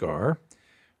tracheostomy scar,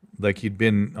 like he'd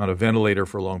been on a ventilator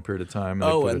for a long period of time.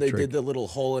 And they did the little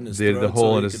hole in his throat. They did the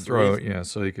hole in his throat, yeah,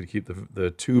 so he could keep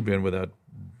the tube in without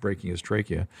breaking his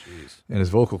trachea and his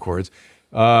vocal cords.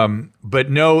 But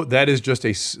no, that is just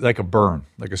like a burn,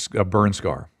 like a burn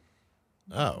scar.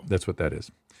 Oh, that's what that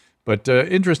is. But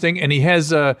interesting, and he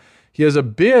has a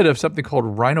bit of something called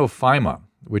rhinophyma,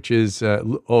 which is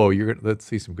let's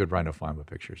see some good rhinophyma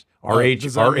pictures.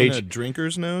 Does that mean a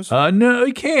drinker's nose? No,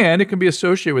 it can be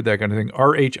associated with that kind of thing.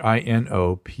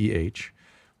 RHINOPH,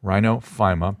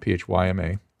 rhinophyma,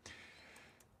 PHYMA.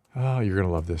 Oh, you're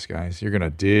gonna love this, guys. You're gonna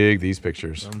dig these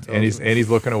pictures. And he's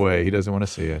looking away. He doesn't want to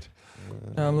see it.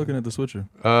 I'm looking at the switcher.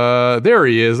 There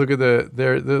he is. Look at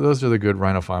those are the good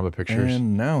rhinophyma pictures.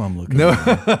 And now I'm looking.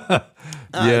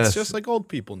 Yes. It's just like old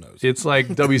people nose. It's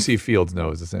like W.C. Fields'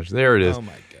 nose, essentially. There it is. Oh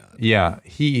my god. Yeah,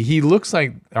 he looks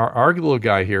like our little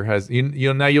guy here has. Do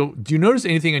you notice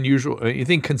anything unusual,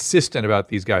 anything consistent about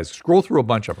these guys? Scroll through a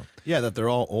bunch of them. Yeah, that they're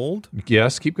all old.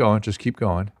 Yes, keep going. Just keep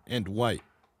going. And white.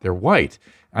 They're white.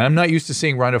 I'm not used to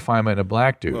seeing rhinophyma in a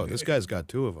black dude. Well, this guy's got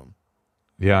 2 of them.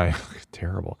 Yeah,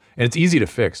 terrible. And it's easy to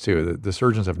fix, too. The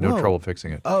surgeons have no trouble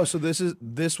fixing it. Oh, so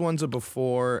this one's a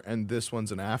before and this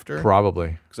one's an after?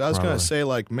 Probably. Because I was going to say,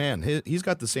 like, man, he's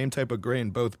got the same type of gray in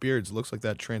both beards. It looks like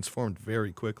that transformed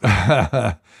very quickly.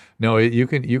 No, you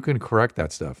can correct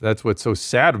that stuff. That's what's so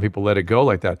sad when people let it go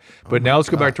like that. But now let's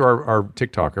go back to our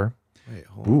TikToker. Wait,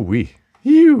 hold on.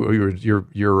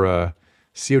 Your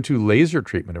CO2 laser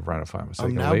treatment of rhinophyma.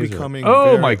 I'm now becoming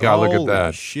my God, look at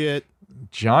that. Shit.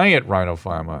 Giant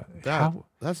rhinophyma.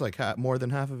 That's like more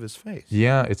than half of his face.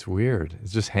 Yeah, it's weird.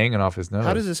 It's just hanging off his nose.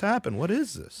 How does this happen? What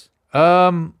is this?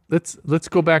 Let's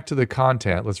go back to the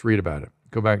content. Let's read about it.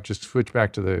 Go back, just switch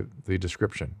back to the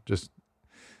description. It's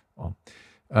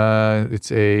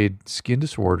a skin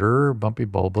disorder, bumpy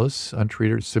bulbous,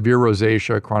 untreated, severe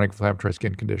rosacea, chronic inflammatory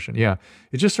skin condition. Yeah,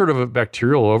 it's just sort of a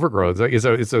bacterial overgrowth.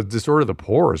 It's a disorder of the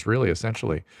pores, really,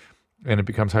 essentially, and it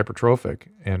becomes hypertrophic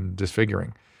and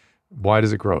disfiguring. Why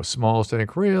does it grow? Small, steady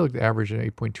career, like the average in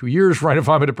 8.2 years.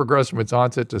 Rhinophyma to progress from its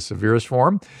onset to severest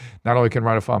form. Not only can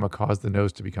rhinophyma cause the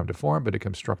nose to become deformed, but it can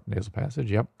obstruct the nasal passage.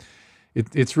 Yep,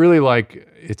 it's really like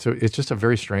it's just a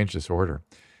very strange disorder.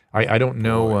 I don't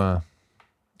know.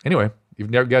 Anyway, you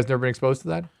guys never been exposed to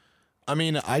that? I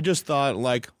mean, I just thought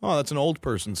like, oh, that's an old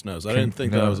person's nose. I didn't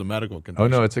think that was a medical condition. Oh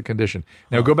no, it's a condition.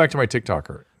 Now go back to my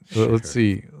TikToker. Sure. Let's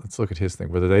see. Let's look at his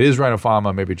thing. Whether that is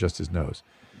rhinophyma, maybe just his nose.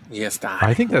 Yes,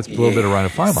 I think that's a little bit of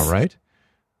rhinophyma, right?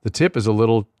 The tip is a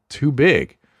little too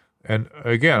big. And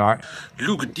again,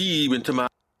 look deep into my...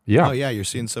 Yeah. Oh, yeah, you're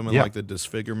seeing some of like the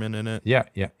disfigurement in it. Yeah.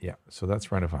 So that's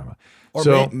rhinophyma.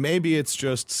 Or maybe it's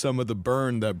just some of the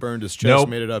burn that burned his chest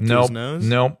made it up to his nose?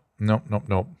 No.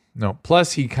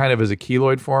 Plus, he kind of is a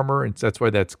keloid former, and that's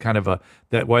why that's kind of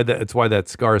that's why that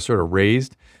scar is sort of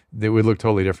raised. They would look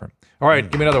totally different. All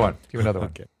right, give me another one.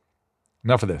 Okay.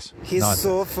 Enough of this. He's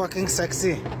so fucking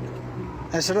sexy.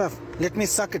 Ashraf, let me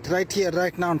suck it right here,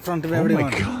 right now in front of everyone. Oh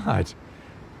my God.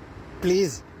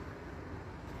 Please.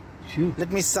 Shoot.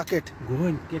 Let me suck it. Go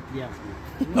and get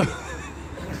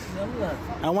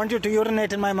I want you to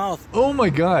urinate in my mouth. Oh my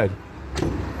God.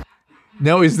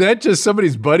 Now, is that just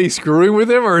somebody's buddy screwing with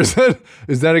him, or is that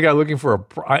a guy looking for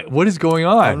what is going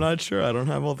on? I'm not sure. I don't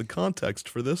have all the context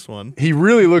for this one. He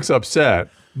really looks upset.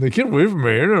 They can't away from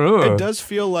me. It does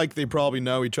feel like they probably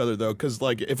know each other, though, because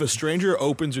like if a stranger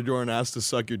opens your door and asks to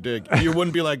suck your dick, you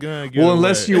wouldn't be like, get away.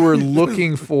 Unless you were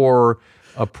looking for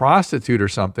a prostitute or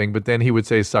something, but then he would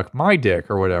say, suck my dick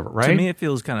or whatever, right? To me, it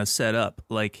feels kind of set up.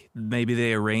 Like maybe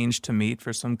they arranged to meet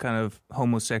for some kind of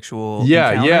homosexual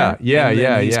encounter.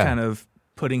 He's kind of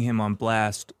putting him on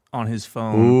blast on his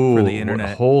phone for the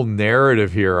internet. A whole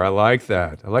narrative here. I like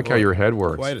that. I like how your head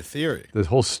works. Quite a theory. This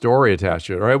whole story attached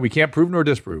to it. All right, we can't prove nor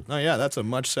disprove. Oh yeah, that's a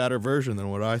much sadder version than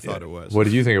what I thought it was. What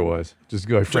did you think it was? Just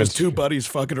go friends. Just two buddies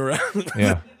fucking around.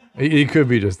 Yeah, it could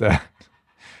be just that.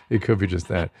 It could be just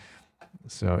that.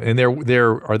 So, and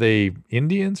they're are they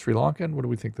Indian, Sri Lankan? What do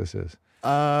we think this is?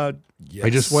 Yes. I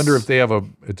just wonder if they have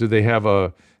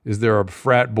is there a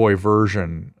frat boy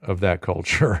version of that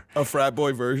culture? A frat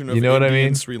boy version of what I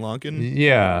mean? Sri Lankan?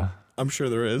 Yeah. I'm sure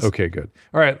there is. Okay, good.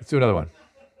 All right, let's do another one.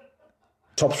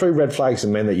 Top 3 red flags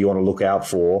in men that you want to look out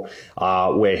for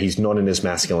are where he's not in his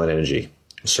masculine energy.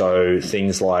 So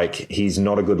things like he's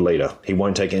not a good leader. He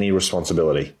won't take any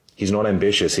responsibility. He's not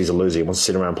ambitious. He's a loser. He wants to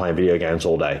sit around playing video games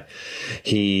all day.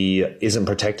 He isn't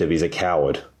protective. He's a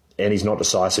coward. And he's not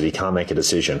decisive. He can't make a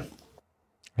decision.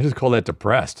 I just call that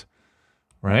depressed.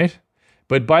 Right?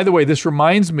 But by the way, this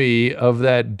reminds me of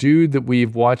that dude that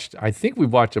we've watched. I think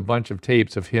we've watched a bunch of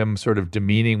tapes of him sort of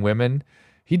demeaning women.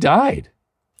 He died.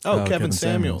 Oh, Kevin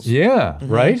Samuels. Yeah,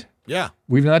 right? Yeah.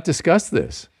 We've not discussed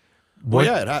this. Well,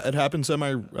 yeah, it happened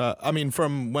I mean,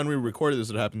 from when we recorded this,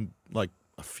 it happened like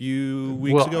a few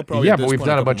weeks ago, probably. Yeah, but we've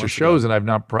done a bunch of shows, and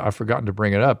I've forgotten to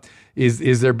bring it up.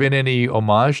 Is there been any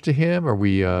homage to him? Are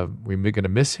we going to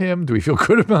miss him? Do we feel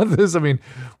good about this? I mean,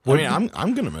 I'm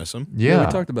going to miss him. Yeah,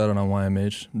 we talked about it on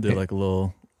YMH. Did like a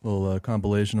little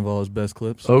compilation of all his best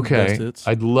clips. Okay, best hits.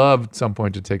 I'd love at some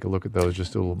point to take a look at those.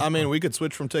 Just a little. I mean, we could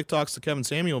switch from TikToks to Kevin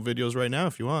Samuel videos right now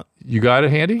if you want. You got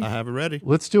it handy? I have it ready.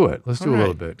 Let's do it. Let's do a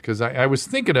little bit, because I was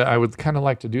thinking I would kind of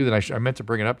like to do that. I meant to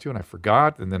bring it up to you, and I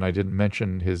forgot, and then I didn't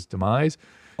mention his demise.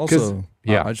 Also,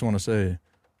 I just want to say,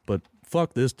 but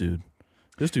fuck this dude.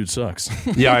 This dude sucks.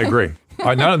 Yeah, I agree.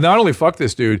 Not only fuck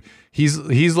this dude, he's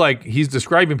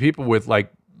describing people with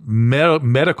like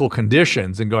medical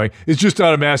conditions and going, it's just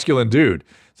not a masculine dude.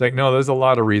 It's like, no, there's a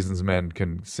lot of reasons men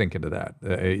can sink into that.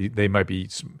 They might be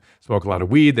smoke a lot of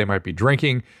weed. They might be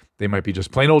drinking. They might be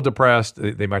just plain old depressed.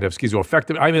 They might have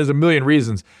schizoaffective. I mean, there's a million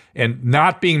reasons. And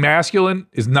not being masculine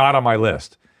is not on my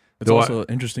list. It's also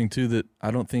interesting too that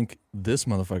I don't think this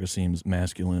motherfucker seems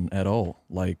masculine at all.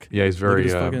 Like, yeah, he's very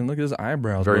look at his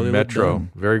eyebrows. Very bro, metro,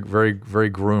 very, very, very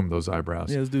groomed. Those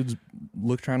eyebrows. Yeah, this dude's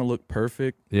trying to look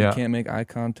perfect. Yeah, he can't make eye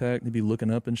contact. He'd be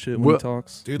looking up and shit when he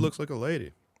talks. Dude looks like a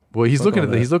lady. Well, he's looking at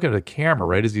the camera,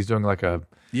 right? As he's doing like a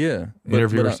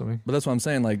interview or something. But that's what I'm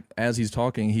saying. Like, as he's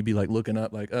talking, he'd be like looking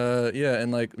up, like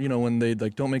and like, you know, when they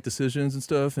like don't make decisions and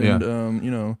stuff, and you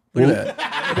know, look at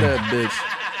that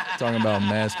bitch. Talking about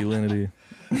masculinity.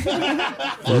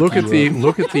 Look at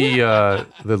the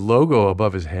logo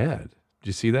above his head. Did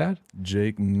you see that?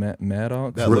 Jake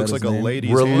Maddox. That looks like a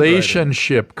lady's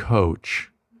relationship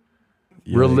coach.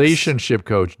 Yikes. Relationship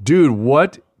coach, dude.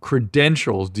 What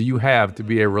credentials do you have to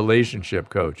be a relationship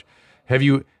coach? Have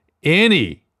you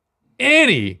any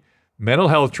mental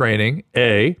health training?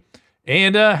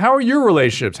 And how are your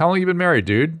relationships? How long have you been married,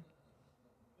 dude?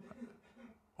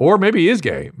 Or maybe he is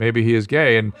gay. Maybe he is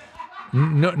gay, and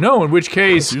no. In which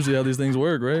case, that's usually how these things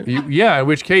work, right? Yeah. In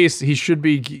which case, he should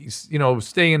be,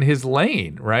 staying in his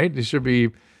lane, right? He should be,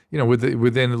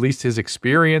 within at least his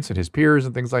experience and his peers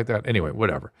and things like that. Anyway,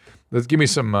 whatever. Let's give me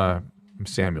some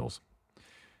Samuels.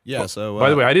 Yeah. So, by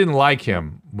the way, I didn't like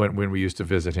him when we used to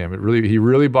visit him. He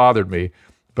really bothered me.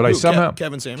 But I somehow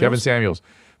Kevin Samuels.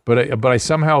 But I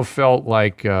somehow felt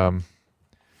like, oh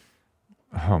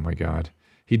my God.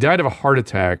 He died of a heart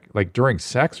attack, like during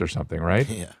sex or something, right?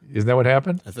 Yeah. Isn't that what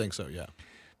happened? I think so, yeah.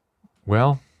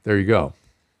 Well, there you go.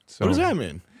 So, what does that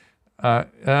mean?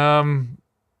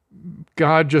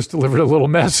 God just delivered a little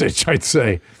message, I'd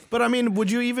say. But I mean, would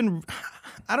you even?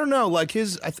 I don't know. Like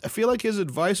I feel like his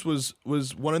advice was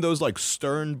one of those like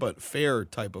stern but fair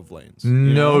type of lanes.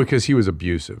 No, because he was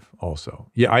abusive.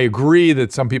 Also, yeah, I agree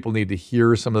that some people need to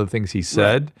hear some of the things he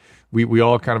said. Right. We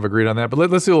all kind of agreed on that. But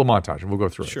let's do a little montage, and we'll go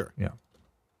through it. Sure. Yeah.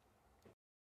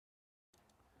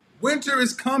 Winter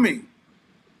is coming.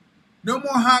 No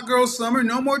more hot girl summer,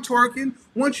 no more twerking.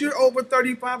 Once you're over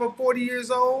 35 or 40 years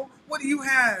old, what do you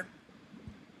have?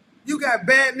 You got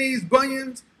bad knees,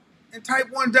 bunions, and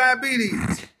type 1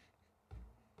 diabetes.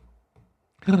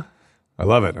 I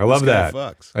love it. I love that.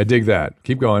 Fucks. I dig that.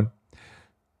 Keep going.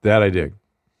 That I dig.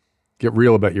 Get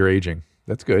real about your aging.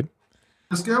 That's good.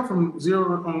 On a scale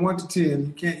from 1 to 10,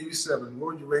 you can't use 7.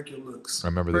 What would you rank your looks? I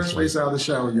remember this Fresh one. face out of the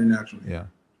shower, you're natural. Yeah.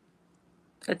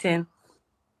 A 10.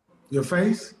 Your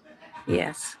face?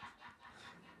 Yes.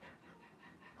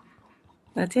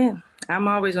 A 10. I'm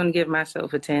always going to give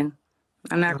myself a 10.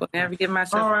 I'm not going to ever give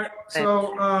myself. All right.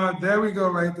 So there we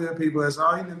go, right there, people. That's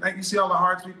all. You see all the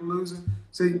hearts people losing.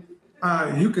 See,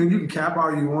 you can cap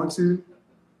all you want to,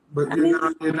 but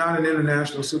you're not an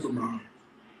international supermodel.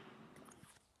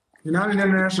 You're not an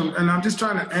international, and I'm just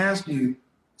trying to ask you.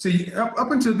 See,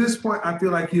 up until this point, I feel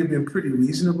like you've been pretty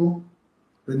reasonable.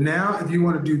 But now, if you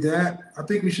want to do that, I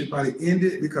think we should probably end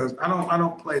it because I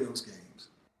don't play those games.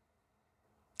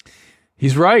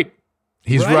 He's right.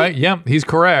 He's right. Yeah, he's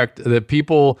correct. That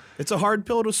people. It's a hard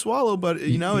pill to swallow, but it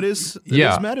is. It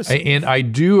is medicine. And I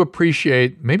do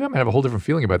appreciate. Maybe I'm gonna have a whole different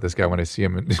feeling about this guy when I see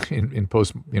him in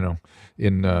post.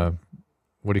 In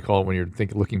what do you call it when you're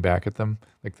looking back at them,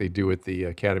 like they do at the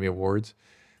Academy Awards.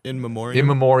 In memoriam. In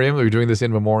memoriam. They're doing this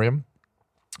in memoriam.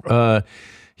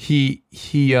 He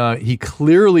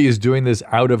clearly is doing this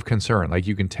out of concern. Like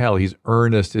you can tell he's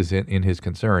earnest in his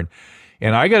concern.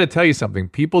 And I got to tell you something,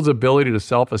 people's ability to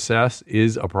self-assess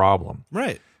is a problem.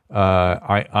 Right.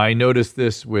 I noticed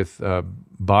this with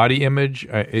body image.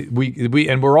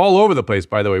 And we're all over the place,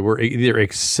 by the way. We're either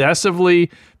excessively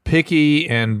picky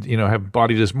and, have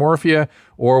body dysmorphia,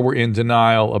 or we're in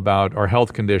denial about our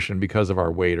health condition because of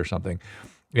our weight or something.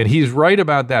 And he's right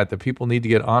about that people need to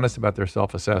get honest about their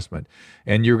self-assessment.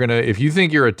 And if you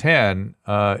think you're a 10,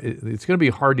 it's going to be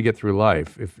hard to get through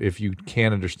life if you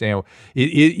can't understand.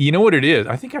 You know what it is?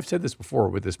 I think I've said this before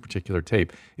with this particular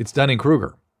tape. It's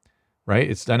Dunning-Kruger, right?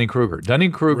 It's Dunning-Kruger.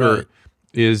 Dunning-Kruger Right.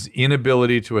 is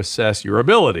inability to assess your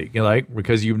ability,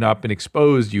 because you've not been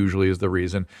exposed usually is the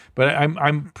reason. But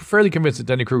I'm fairly convinced that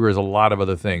Dunning-Kruger is a lot of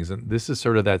other things. And this is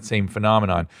sort of that same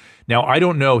phenomenon. Now, I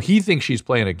don't know. He thinks she's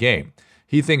playing a game.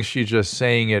 He thinks she's just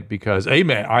saying it because, hey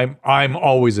man, I'm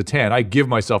always a 10. I give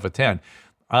myself a 10.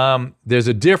 There's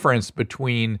a difference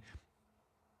between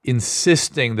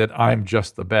insisting that I'm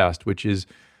just the best, which is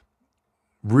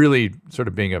really sort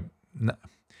of being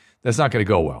that's not going to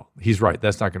go well. He's right.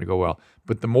 That's not going to go well.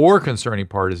 But the more concerning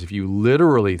part is if you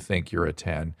literally think you're a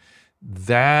 10,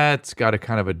 that's got a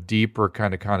kind of a deeper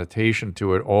kind of connotation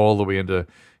to it, all the way into,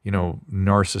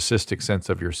 narcissistic sense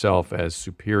of yourself as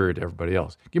superior to everybody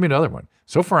else. Give me another one.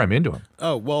 So far, I'm into him.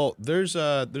 Oh, well, there's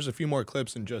a few more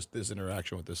clips in just this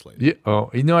interaction with this lady. Yeah. Oh,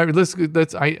 let's.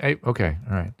 Okay.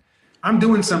 All right. I'm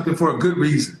doing something for a good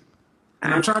reason,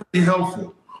 and I'm trying to be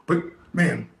helpful. But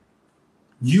man,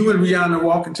 you and Rihanna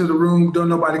walk into the room, don't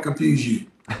nobody confuse you.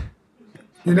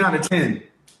 You're not a 10.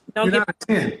 You're not a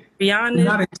 10. Rihanna. You're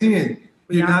not a 10.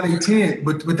 You're not a 10.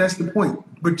 But that's the point.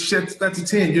 But that's a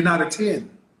 10. You're not a 10.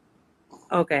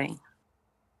 Okay.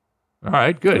 All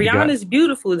right. Good. Rihanna's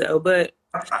beautiful though, but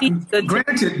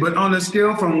Granted, but on a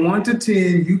scale from 1 to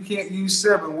 10, you can't use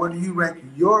 7. What do you rank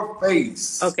your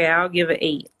face? Okay, I'll give it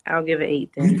 8. I'll give it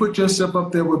 8 then. You put yourself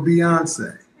up there with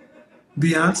Beyonce.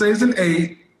 Beyonce's an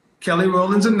 8. Kelly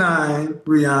Rowland's a 9.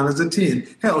 Rihanna's a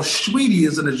 10. Hell, Sweetie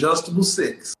is an adjustable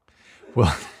 6.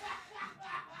 Well,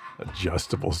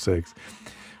 adjustable 6.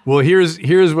 Well, here's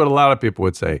what a lot of people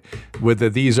would say: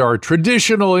 these are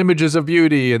traditional images of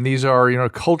beauty, and these are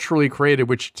culturally created,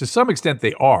 which to some extent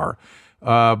they are.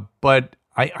 But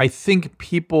I think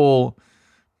people,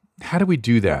 how do we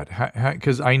do that?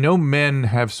 Because I know men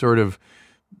have sort of,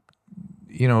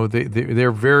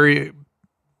 they're very,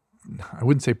 I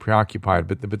wouldn't say preoccupied,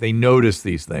 but they notice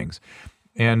these things.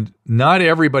 And not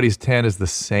everybody's 10 is the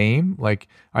same. Like,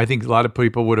 I think a lot of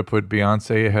people would have put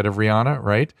Beyonce ahead of Rihanna,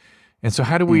 right? And so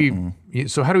how do we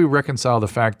reconcile the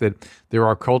fact that there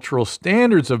are cultural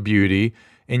standards of beauty,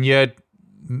 and yet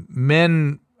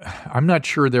men, I'm not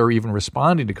sure they're even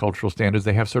responding to cultural standards.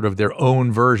 They have sort of their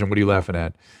own version. What are you laughing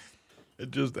at?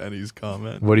 Just Eddie's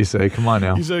comment. What do you say? Come on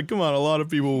now. He said, come on, a lot of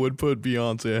people would put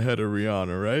Beyonce ahead of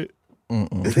Rihanna, right? No,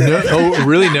 oh,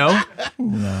 really? No?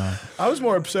 Nah. I was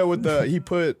more upset with he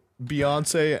put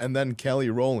Beyonce and then Kelly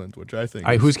Rowland, which I think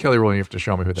who's Kelly Rowland? You have to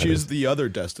show me who that is. She's the other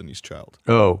Destiny's Child.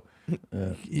 Oh.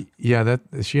 Yeah,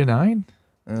 is she a 9?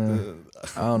 I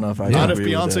don't know if I Not could if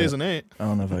agree with Beyonce's that. an 8. I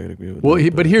don't know if I could agree with Well,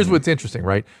 that. but here's what's interesting,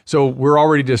 right? So we're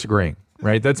already disagreeing,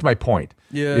 right? That's my point.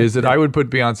 Yeah. Is that I would put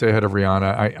Beyonce ahead of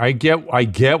Rihanna. I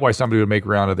get why somebody would make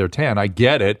Rihanna their 10. I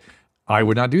get it. I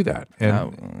would not do that. And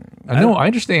I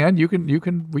understand. We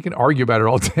can argue about it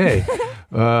all day.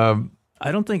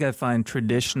 I don't think I find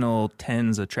traditional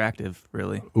 10s attractive,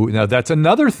 really. Ooh, now that's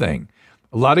another thing.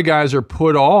 A lot of guys are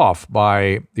put off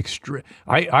by extreme.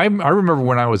 I remember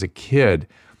when I was a kid,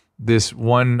 this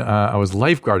one I was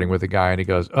lifeguarding with a guy, and he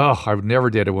goes, "Oh, I would never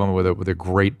date a woman with a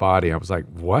great body." I was like,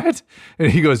 "What?"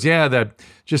 And he goes, "Yeah, that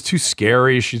just too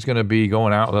scary. She's going to be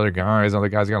going out with other guys. Other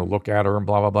guys are going to look at her and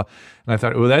blah blah blah." And I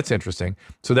thought, "Oh, that's interesting."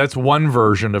 So that's one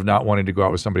version of not wanting to go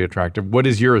out with somebody attractive. What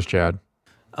is yours, Chad?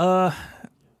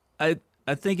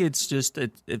 I think it's just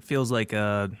it feels like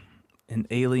an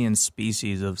alien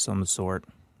species of some sort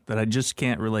that I just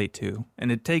can't relate to,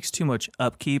 and it takes too much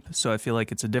upkeep. So I feel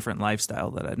like it's a different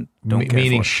lifestyle that I don't care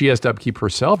Meaning for. she has to upkeep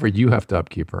herself, or you have to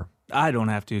upkeep her? I don't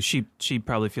have to. She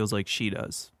probably feels like she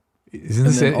does. Isn't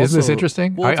this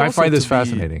interesting? Well, it's I also find this to be-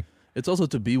 fascinating. It's also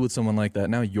to be with someone like that.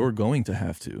 Now you're going to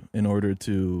have to in order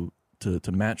to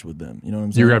match with them. You know what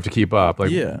I'm saying? You're gonna have to keep up.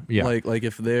 Like, yeah. yeah. Like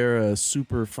if they're a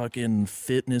super fucking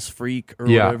fitness freak or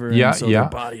Yeah, whatever, yeah, and so yeah. their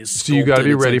body is So you gotta sculpted,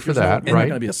 be it's ready like, for there's that, you're right? not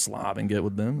gonna be a slob and get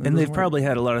with them. It And doesn't they've work. probably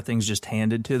had a lot of things just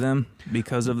handed to them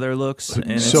because of their looks.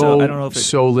 And so I don't know if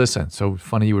So listen. So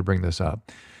funny you would bring this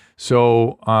up.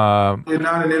 So You're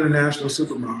not an international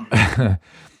supermodel.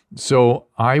 so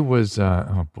I was.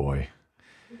 Oh boy.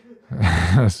 All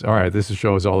right. This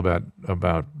show is all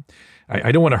about.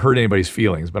 I don't want to hurt anybody's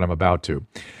feelings, but I'm about to.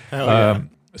 Hell yeah.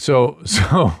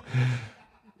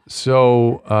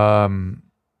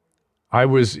 I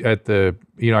was at the,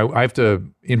 I have to,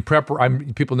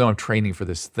 people know I'm training for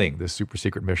this thing, this super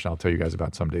secret mission I'll tell you guys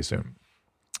about someday soon.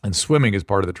 And swimming is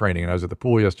part of the training. And I was at the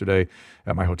pool yesterday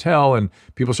at my hotel, and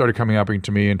people started coming up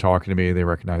to me and talking to me. They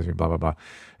recognized me, blah, blah, blah.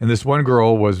 And this one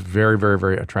girl was very, very,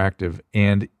 very attractive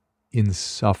and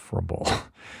insufferable.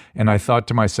 And I thought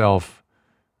to myself,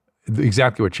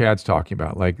 exactly what Chad's talking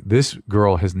about. Like, this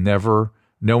girl has never,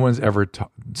 no one's ever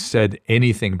said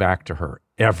anything back to her,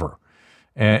 ever.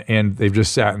 And they've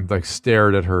just sat and like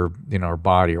stared at her, her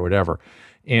body or whatever.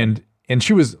 And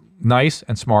she was nice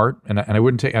and smart, and I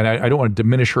wouldn't take, and I don't want to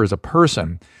diminish her as a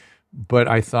person, but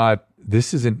I thought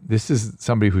this is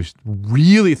somebody who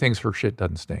really thinks her shit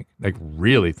doesn't stink, like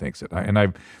really thinks it. And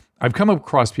I've come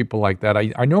across people like that.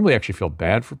 I normally actually feel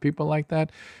bad for people like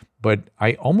that, but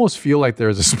I almost feel like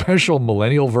there's a special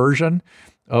millennial version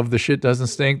of the shit doesn't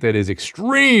stink that is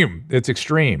extreme. It's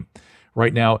extreme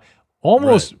right now,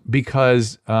 almost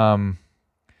because.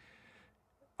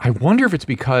 I wonder if it's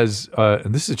because,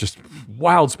 and this is just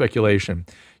wild speculation.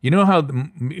 You know how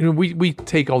we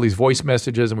take all these voice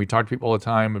messages and we talk to people all the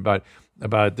time about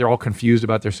they're all confused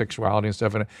about their sexuality and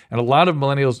stuff, and a lot of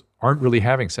millennials aren't really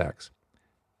having sex,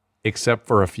 except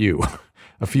for a few.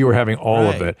 A few are having all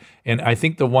of it, and I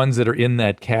think the ones that are in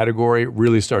that category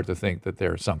really start to think that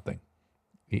they're something.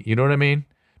 You know what I mean?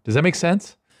 Does that make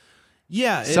sense?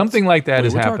 Yeah, something like that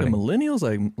is happening. We're talking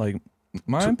millennials, like.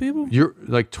 My people? You're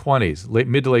like 20s,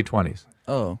 mid to late 20s.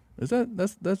 Oh, is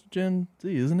that's Gen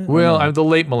Z, isn't it? Well, I'm the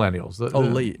late millennials.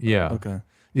 Late. Yeah. Okay.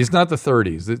 It's not the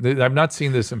 30s. I've not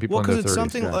seen this in people in their 30s. Well,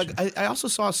 because it's something like I also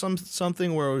saw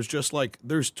something where it was just like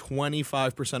there's 25%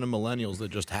 of millennials that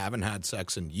just haven't had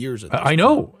sex in years. I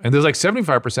know, and there's like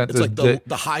 75%. It's like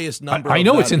the highest number. I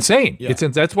know, it's insane. Yeah.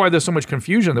 That's why there's so much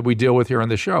confusion that we deal with here on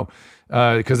this show,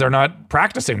 because they're not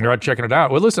practicing. They're not checking it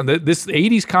out. Well, listen, this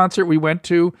 80s concert we went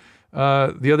to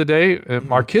the other day,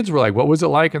 our kids were like, what was it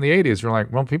like in the 80s? We're like,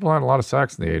 well, people had a lot of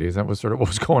sex in the 80s. That was sort of what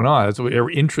was going on. That's what they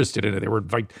were interested in it.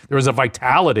 There was a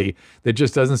vitality that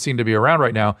just doesn't seem to be around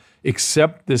right now,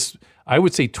 except this. I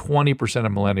would say 20%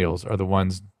 of millennials are the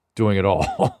ones doing it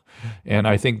all. And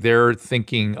I think they're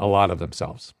thinking a lot of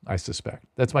themselves, I suspect.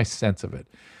 That's my sense of it.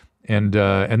 And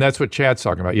that's what Chad's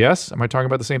talking about. Yes? Am I talking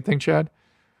about the same thing, Chad?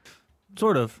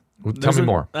 Sort of. Well, tell me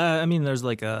more. I mean, there's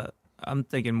like I'm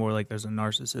thinking more like there's a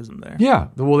narcissism there. Yeah,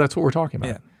 well, that's what we're talking about.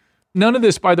 Yeah. None of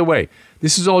this, by the way,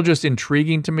 this is all just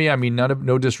intriguing to me. I mean,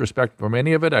 no disrespect from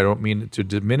any of it. I don't mean to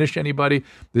diminish anybody.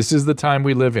 This is the time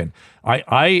we live in.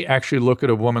 I actually look at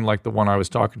a woman like the one I was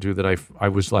talking to that I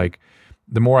was like,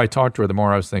 the more I talked to her, the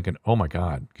more I was thinking, oh my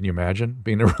God, can you imagine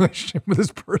being in a relationship with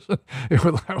this person? I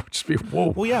would just be, whoa.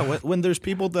 Well, yeah, when there's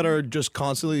people that are just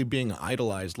constantly being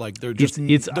idolized, like they're just,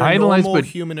 it's their idolized, normal but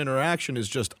human interaction is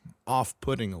just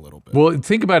off-putting a little bit. Well,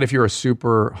 think about if you're a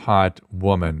super hot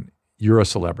woman, you're a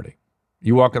celebrity.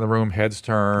 You walk in the room, heads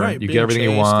turn, right, you get everything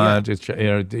you want. Yeah. It's, you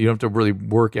don't have to really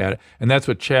work at it. And that's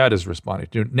what Chad is responding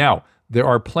to. Now, there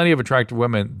are plenty of attractive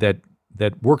women that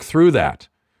work through that.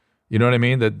 You know what I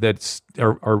mean? That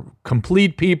are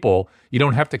complete people. You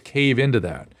don't have to cave into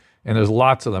that. And there's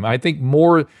lots of them. I think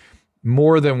more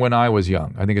than when I was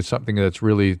young. I think it's something that's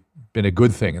really been a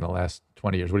good thing in the last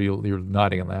 20 years. What are you're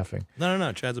nodding and laughing?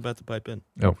 No. Chad's about to pipe in.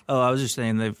 Oh, I was just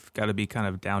saying they've got to be kind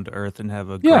of down to earth and have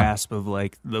a grasp of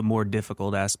like the more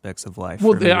difficult aspects of life.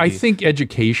 Well, I think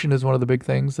education is one of the big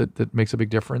things that makes a big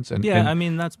difference. And I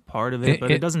mean, that's part of it, but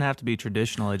it doesn't have to be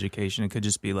traditional education. It could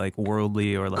just be like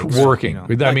worldly or like working. I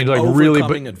mean, like really,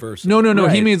 but adversity. No.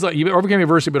 Right. He means like overcoming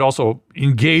adversity, but also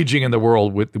engaging in the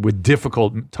world with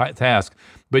difficult tasks.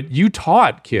 But you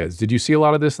taught kids. Did you see a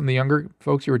lot of this in the younger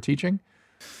folks you were teaching?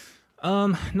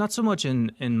 Not so much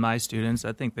in my students.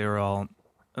 I think they were all,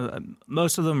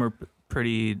 most of them are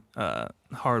pretty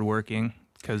hardworking.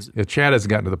 Chad hasn't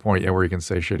gotten to the point yet where he can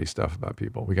say shitty stuff about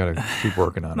people. We got to keep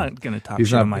working on it. I'm not going to talk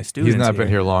shit on my students. He's not been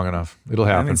here long enough. It'll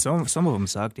happen. I mean, some of them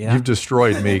sucked, yeah. You've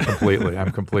destroyed me completely.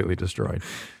 I'm completely destroyed.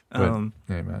 But,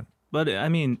 hey, man. But, I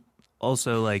mean,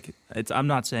 also, like, I'm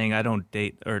not saying I don't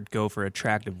date or go for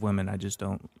attractive women. I just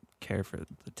don't care for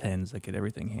the 10s that get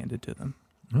everything handed to them.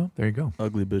 Well, there you go.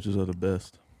 Ugly bitches are the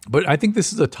best. But I think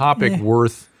this is a topic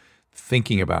worth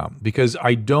thinking about because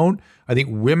I think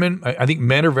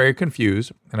men are very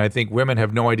confused, and I think women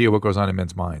have no idea what goes on in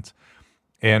men's minds.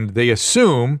 And they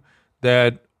assume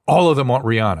that all of them want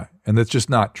Rihanna, and that's just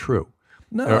not true.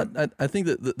 No, I think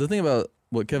that the thing about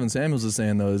what Kevin Samuels is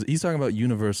saying, though, is he's talking about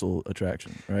universal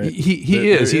attraction, right?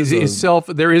 He is.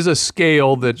 There is a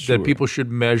scale that people should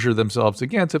measure themselves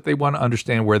against if they want to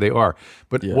understand where they are.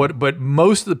 But what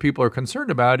most of the people are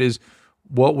concerned about is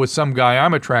what would some guy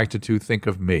I'm attracted to think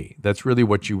of me? That's really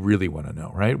what you really want to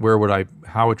know, right?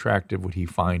 How attractive would he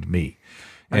find me?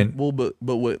 And but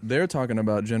what they're talking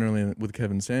about generally with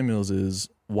Kevin Samuels is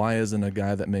why isn't a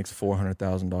guy that makes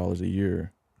 $400,000 a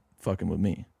year fucking with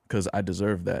me because I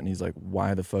deserve that. And he's like,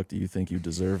 why the fuck do you think you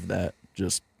deserve that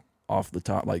just off the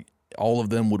top? Like, all of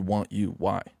them would want you.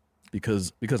 Why?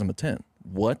 Because I'm a 10.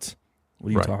 What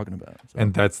are you talking about? So.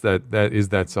 And that is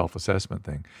that self-assessment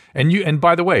thing. And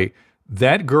by the way,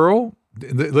 that girl,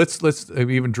 let's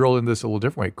even drill in this a little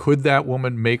different way. Could that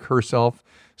woman make herself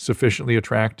sufficiently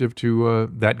attractive to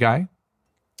that guy?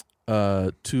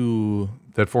 To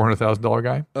that $400,000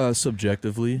 guy?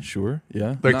 Subjectively, sure,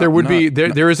 yeah. Like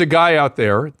there is a guy out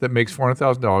there that makes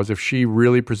 $400,000 if she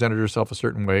really presented herself a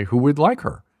certain way who would like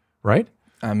her, right?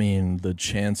 I mean, the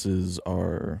chances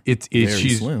are very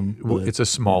slim. But, it's a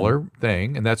smaller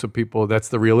thing, and that's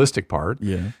the realistic part.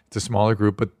 Yeah. It's a smaller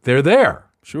group, but they're there.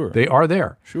 Sure. They are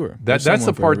there. Sure. That's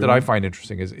the part that I find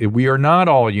interesting is we are not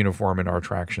all uniform in our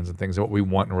attractions and things, and what we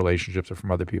want in relationships or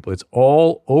from other people. It's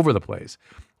all over the place.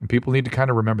 And people need to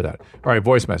kind of remember that. All right,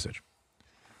 voice message.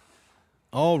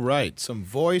 All right, some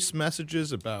voice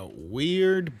messages about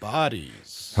weird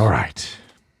bodies. All right.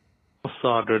 What's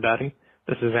up, Daddy?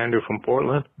 This is Andrew from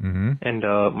Portland. Mm-hmm. And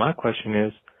my question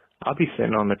is, I'll be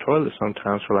sitting on the toilet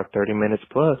sometimes for like 30 minutes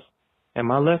plus, and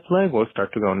my left leg will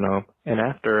start to go numb. And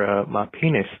after my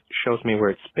penis shows me where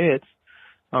it spits,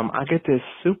 I get this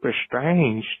super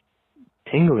strange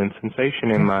tingling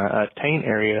sensation in my taint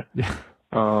area. Yeah.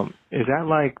 Is that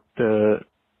like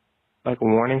a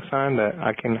warning sign that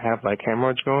I can have like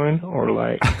hemorrhoids going, or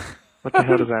like what the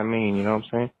hell does that mean? You know what I'm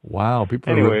saying? Wow.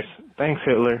 Anyways, thanks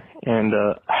Hitler, and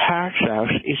Hash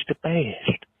is the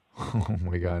best. Oh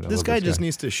my God! This guy just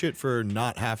needs to shit for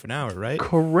not half an hour, right?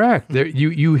 Correct. There,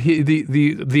 you hit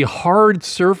the hard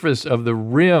surface of the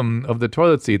rim of the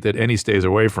toilet seat that Any stays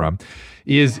away from.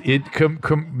 Is it?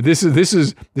 This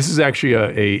is actually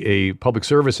a public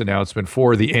service announcement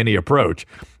for the Any approach.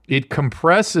 It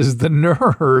compresses the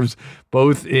nerves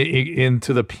both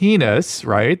into the penis,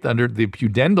 right, under the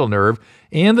pudendal nerve,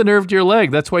 and the nerve to your leg.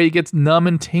 That's why it gets numb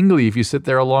and tingly if you sit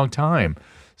there a long time.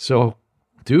 So,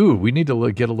 dude, we need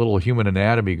to get a little human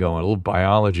anatomy going, a little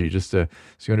biology, just so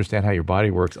you understand how your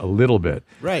body works a little bit.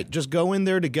 Right. Just go in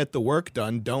there to get the work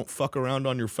done. Don't fuck around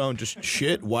on your phone. Just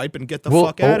shit, wipe, and get the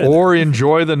fuck out of there. Or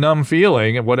enjoy the numb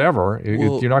feeling and whatever.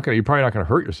 Well, you're probably not going to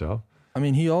hurt yourself. I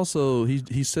mean, he also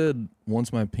he said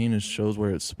once my penis shows where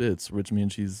it spits, which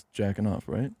means she's jacking off,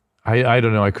 right? I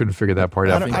don't know. I couldn't figure that part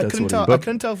out. I couldn't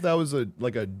tell if that was a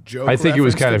joke. I think it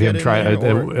was kind of him trying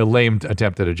a lame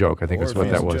attempt at a joke. I think that's what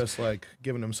that was. Just like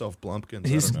giving himself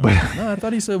blumpkins. No, I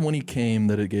thought he said when he came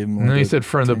that it gave him. Like no, he said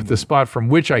from the spot from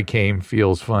which I came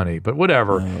feels funny, but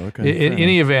whatever. Oh, okay, in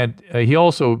any event, he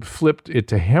also flipped it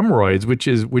to hemorrhoids, which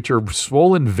are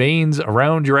swollen veins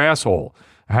around your asshole.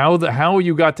 How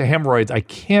you got to hemorrhoids, I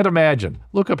can't imagine.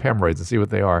 Look up hemorrhoids and see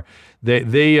what they are.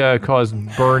 They cause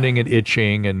burning and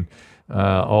itching and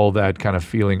all that kind of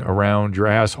feeling around your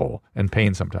asshole and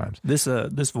pain sometimes. This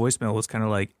voicemail was kind of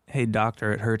like, "Hey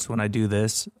doctor, it hurts when I do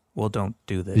this." Well, don't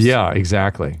do this. Yeah,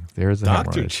 exactly. There's the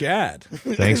Dr. hemorrhoids. Chad.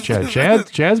 Thanks, Chad.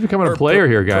 Chad's becoming a player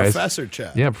here, guys. Professor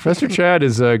Chad. Yeah, Professor Chad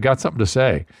has got something to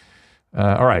say.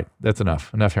 All right, that's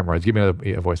enough. Enough hemorrhoids. Give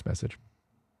me a voice message.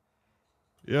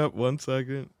 Yep, 1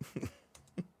 second.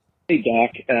 Hey, Doc.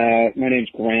 My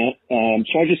name's Grant.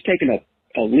 So I just taken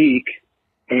a leak,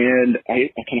 and I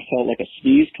kind of felt like a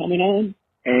sneeze coming on.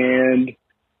 And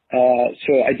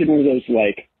so I did one of those,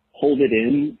 like, hold it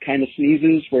in kind of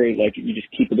sneezes where, like, you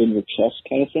just keep it in your chest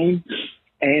kind of thing.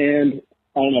 And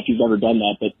I don't know if you've ever done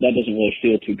that, but that doesn't really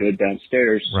feel too good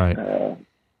downstairs, right?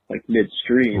 Like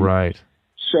midstream. Right.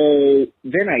 So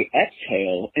then I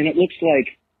exhale, and it looks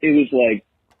like it was, like,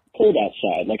 cold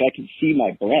outside. Like, I could see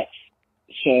my breath.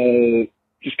 So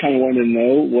just kind of wanted to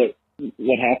know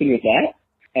what happened with that.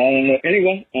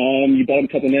 Anyway, you bet I'm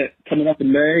coming up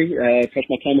in May. Press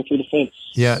my timer through the fence.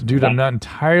 Yeah, dude, I'm not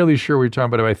entirely sure what you're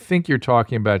talking about. I think you're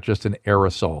talking about just an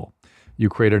aerosol. You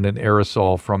created an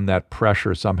aerosol from that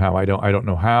pressure somehow. I don't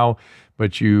know how,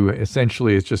 but you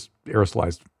essentially, it's just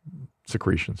aerosolized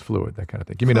secretions, fluid, that kind of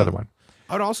thing. Give me another one.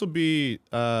 I'd also be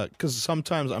because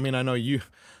sometimes, I mean, I know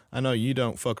you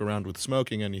don't fuck around with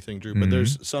smoking anything, Drew, but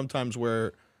there's sometimes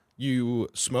where you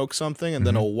smoke something and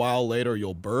then a while later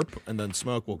you'll burp and then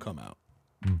smoke will come out.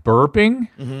 Burping?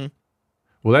 Mm-hmm.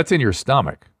 Well, that's in your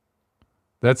stomach.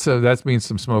 That means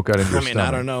some smoke got into your stomach.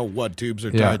 I don't know what tubes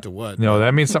are tied to what. No,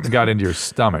 that means something got into your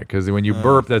stomach because when you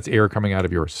burp, that's air coming out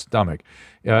of your stomach.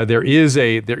 There is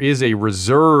a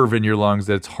reserve in your lungs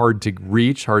that's hard to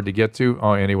reach, hard to get to.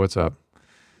 Oh, Annie, what's up?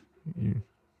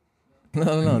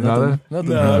 No, nothing.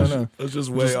 No. It's just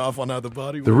way off on how the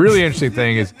body works. The really interesting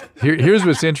thing is, here's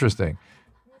what's interesting,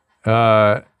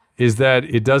 is that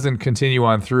it doesn't continue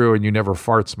on through and you never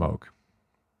fart smoke.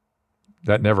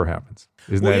 That never happens.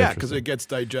 Isn't well, that yeah, because interesting? it gets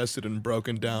digested and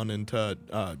broken down into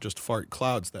just fart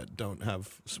clouds that don't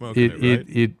have smoke in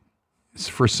it, right?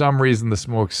 For some reason, the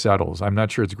smoke settles. I'm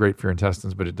not sure it's great for your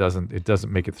intestines, but it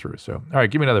doesn't make it through. So, all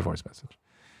right, give me another voice message.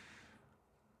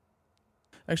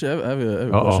 Actually, I have a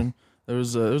question. There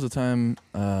was a time,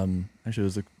 actually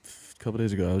it was a couple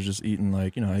days ago, I was just eating I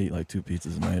eat like 2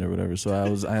 pizzas a night or whatever. So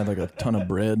I had like a ton of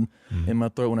bread in my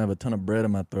throat. When I have a ton of bread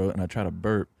in my throat and I try to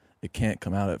burp, it can't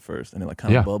come out at first, and it like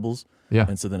kind of bubbles. Yeah.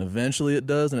 And so then eventually it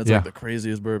does, and it's like the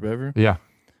craziest burp ever. Yeah.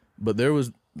 But there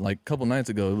was like a couple nights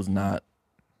ago, it was not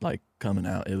like coming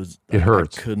out. It was. It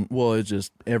hurts. It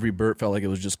just every burp felt like it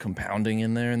was just compounding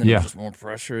in there, and then it was just more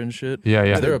pressure and shit. Yeah,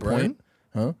 yeah. Is there a burn? point?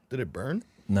 Huh? Did it burn?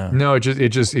 No,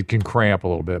 it can cramp a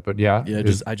little bit, but yeah. Yeah,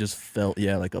 I just felt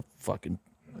like a fucking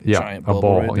giant a bubble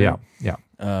ball. right there.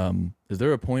 Yeah. Is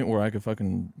there a point where I could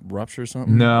fucking rupture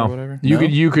something? No, or whatever?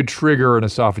 you could trigger an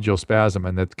esophageal spasm,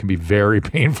 and that can be very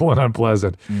painful and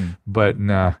unpleasant. But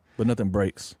nah. But nothing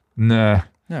breaks. Nah.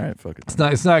 All right, fuck it.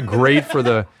 It's not great for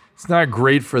the. It's not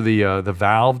great for the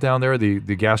valve down there. The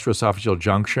gastroesophageal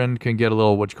junction can get a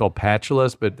little what you call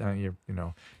patulous, but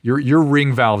your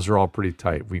ring valves are all pretty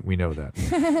tight. We know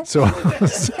that.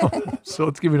 So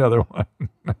let's give you another one.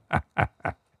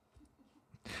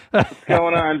 What's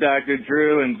going on, Dr.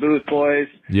 Drew and Booth Boys?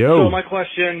 Yo. So my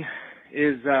question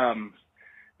is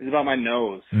about my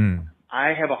nose.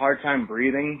 I have a hard time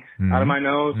breathing out of my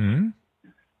nose.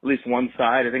 At least one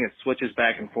side. I think it switches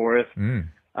back and forth.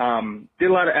 Did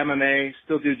a lot of MMA,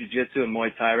 still do jiu-jitsu and Muay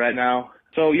Thai right now.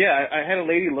 So yeah, I had a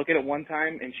lady look at it one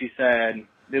time and she said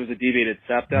it was a deviated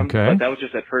septum, but that was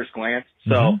just at first glance.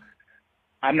 So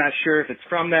I'm not sure if it's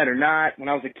from that or not. When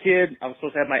I was a kid, I was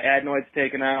supposed to have my adenoids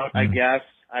taken out, I guess.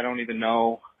 I don't even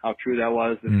know how true that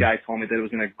was. This guy told me that it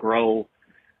was going to grow.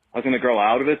 I was going to grow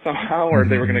out of it somehow, or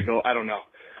they were going to go, I don't know.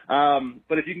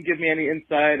 But if you can give me any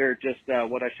insight or just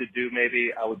what I should do,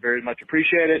 maybe I would very much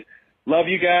appreciate it. Love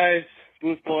you guys.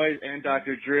 Booth Boys and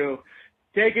Dr. Drew.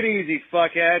 Take it easy,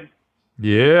 fuckhead.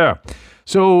 Yeah.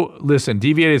 So listen,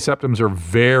 deviated septums are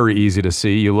very easy to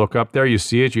see. You look up there, you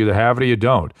see it, you either have it or you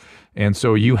don't. And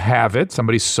so you have it,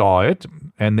 somebody saw it,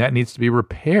 and that needs to be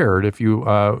repaired if you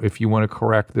want to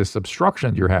correct this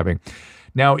obstruction you're having.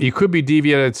 Now, it could be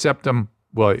deviated septum,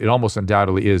 well, it almost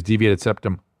undoubtedly is deviated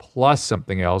septum plus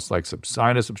something else like some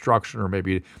sinus obstruction, or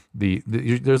maybe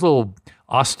there's little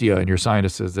ostia in your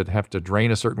sinuses that have to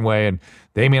drain a certain way, and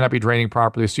they may not be draining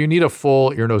properly. So you need a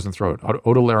full ear, nose, and throat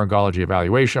otolaryngology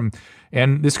evaluation,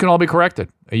 and this can all be corrected.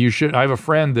 I have a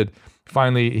friend that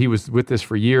finally, he was with this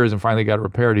for years and finally got it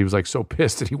repaired. He was like so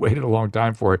pissed that he waited a long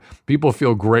time for it. People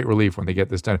feel great relief when they get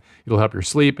this done. It'll help your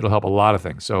sleep. It'll help a lot of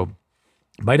things. So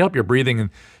it might help your breathing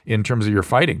in terms of your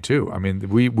fighting too. I mean,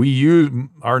 we use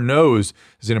our nose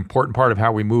is an important part of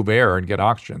how we move air and get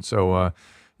oxygen. So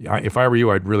if I were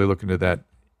you, I'd really look into that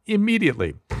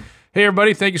immediately. Hey,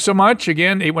 everybody, thank you so much.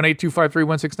 Again,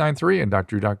 818-253-1693 and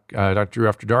Dr. Drew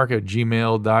After Dark at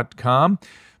gmail.com.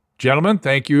 Gentlemen,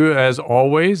 thank you as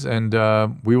always, and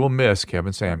we will miss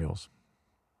Kevin Samuels.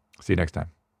 See you next time.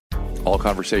 All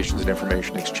conversations and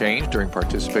information exchanged during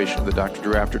participation in the Dr.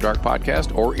 Drew After Dark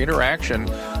podcast or interaction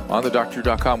on the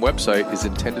DrDrew.com website is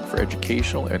intended for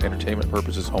educational and entertainment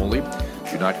purposes only.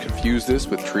 Do not confuse this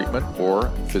with treatment or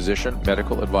physician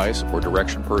medical advice or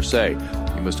direction per se.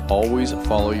 You must always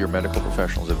follow your medical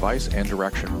professional's advice and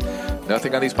direction.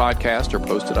 Nothing on these podcasts or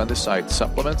posted on this site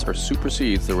supplements or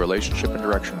supersedes the relationship and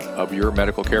direction of your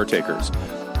medical caretakers.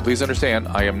 Please understand,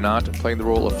 I am not playing the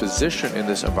role of physician in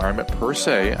this environment per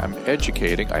se. I'm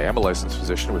educating. I am a licensed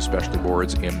physician with specialty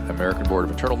boards in American Board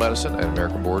of Internal Medicine and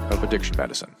American Board of Addiction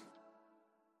Medicine.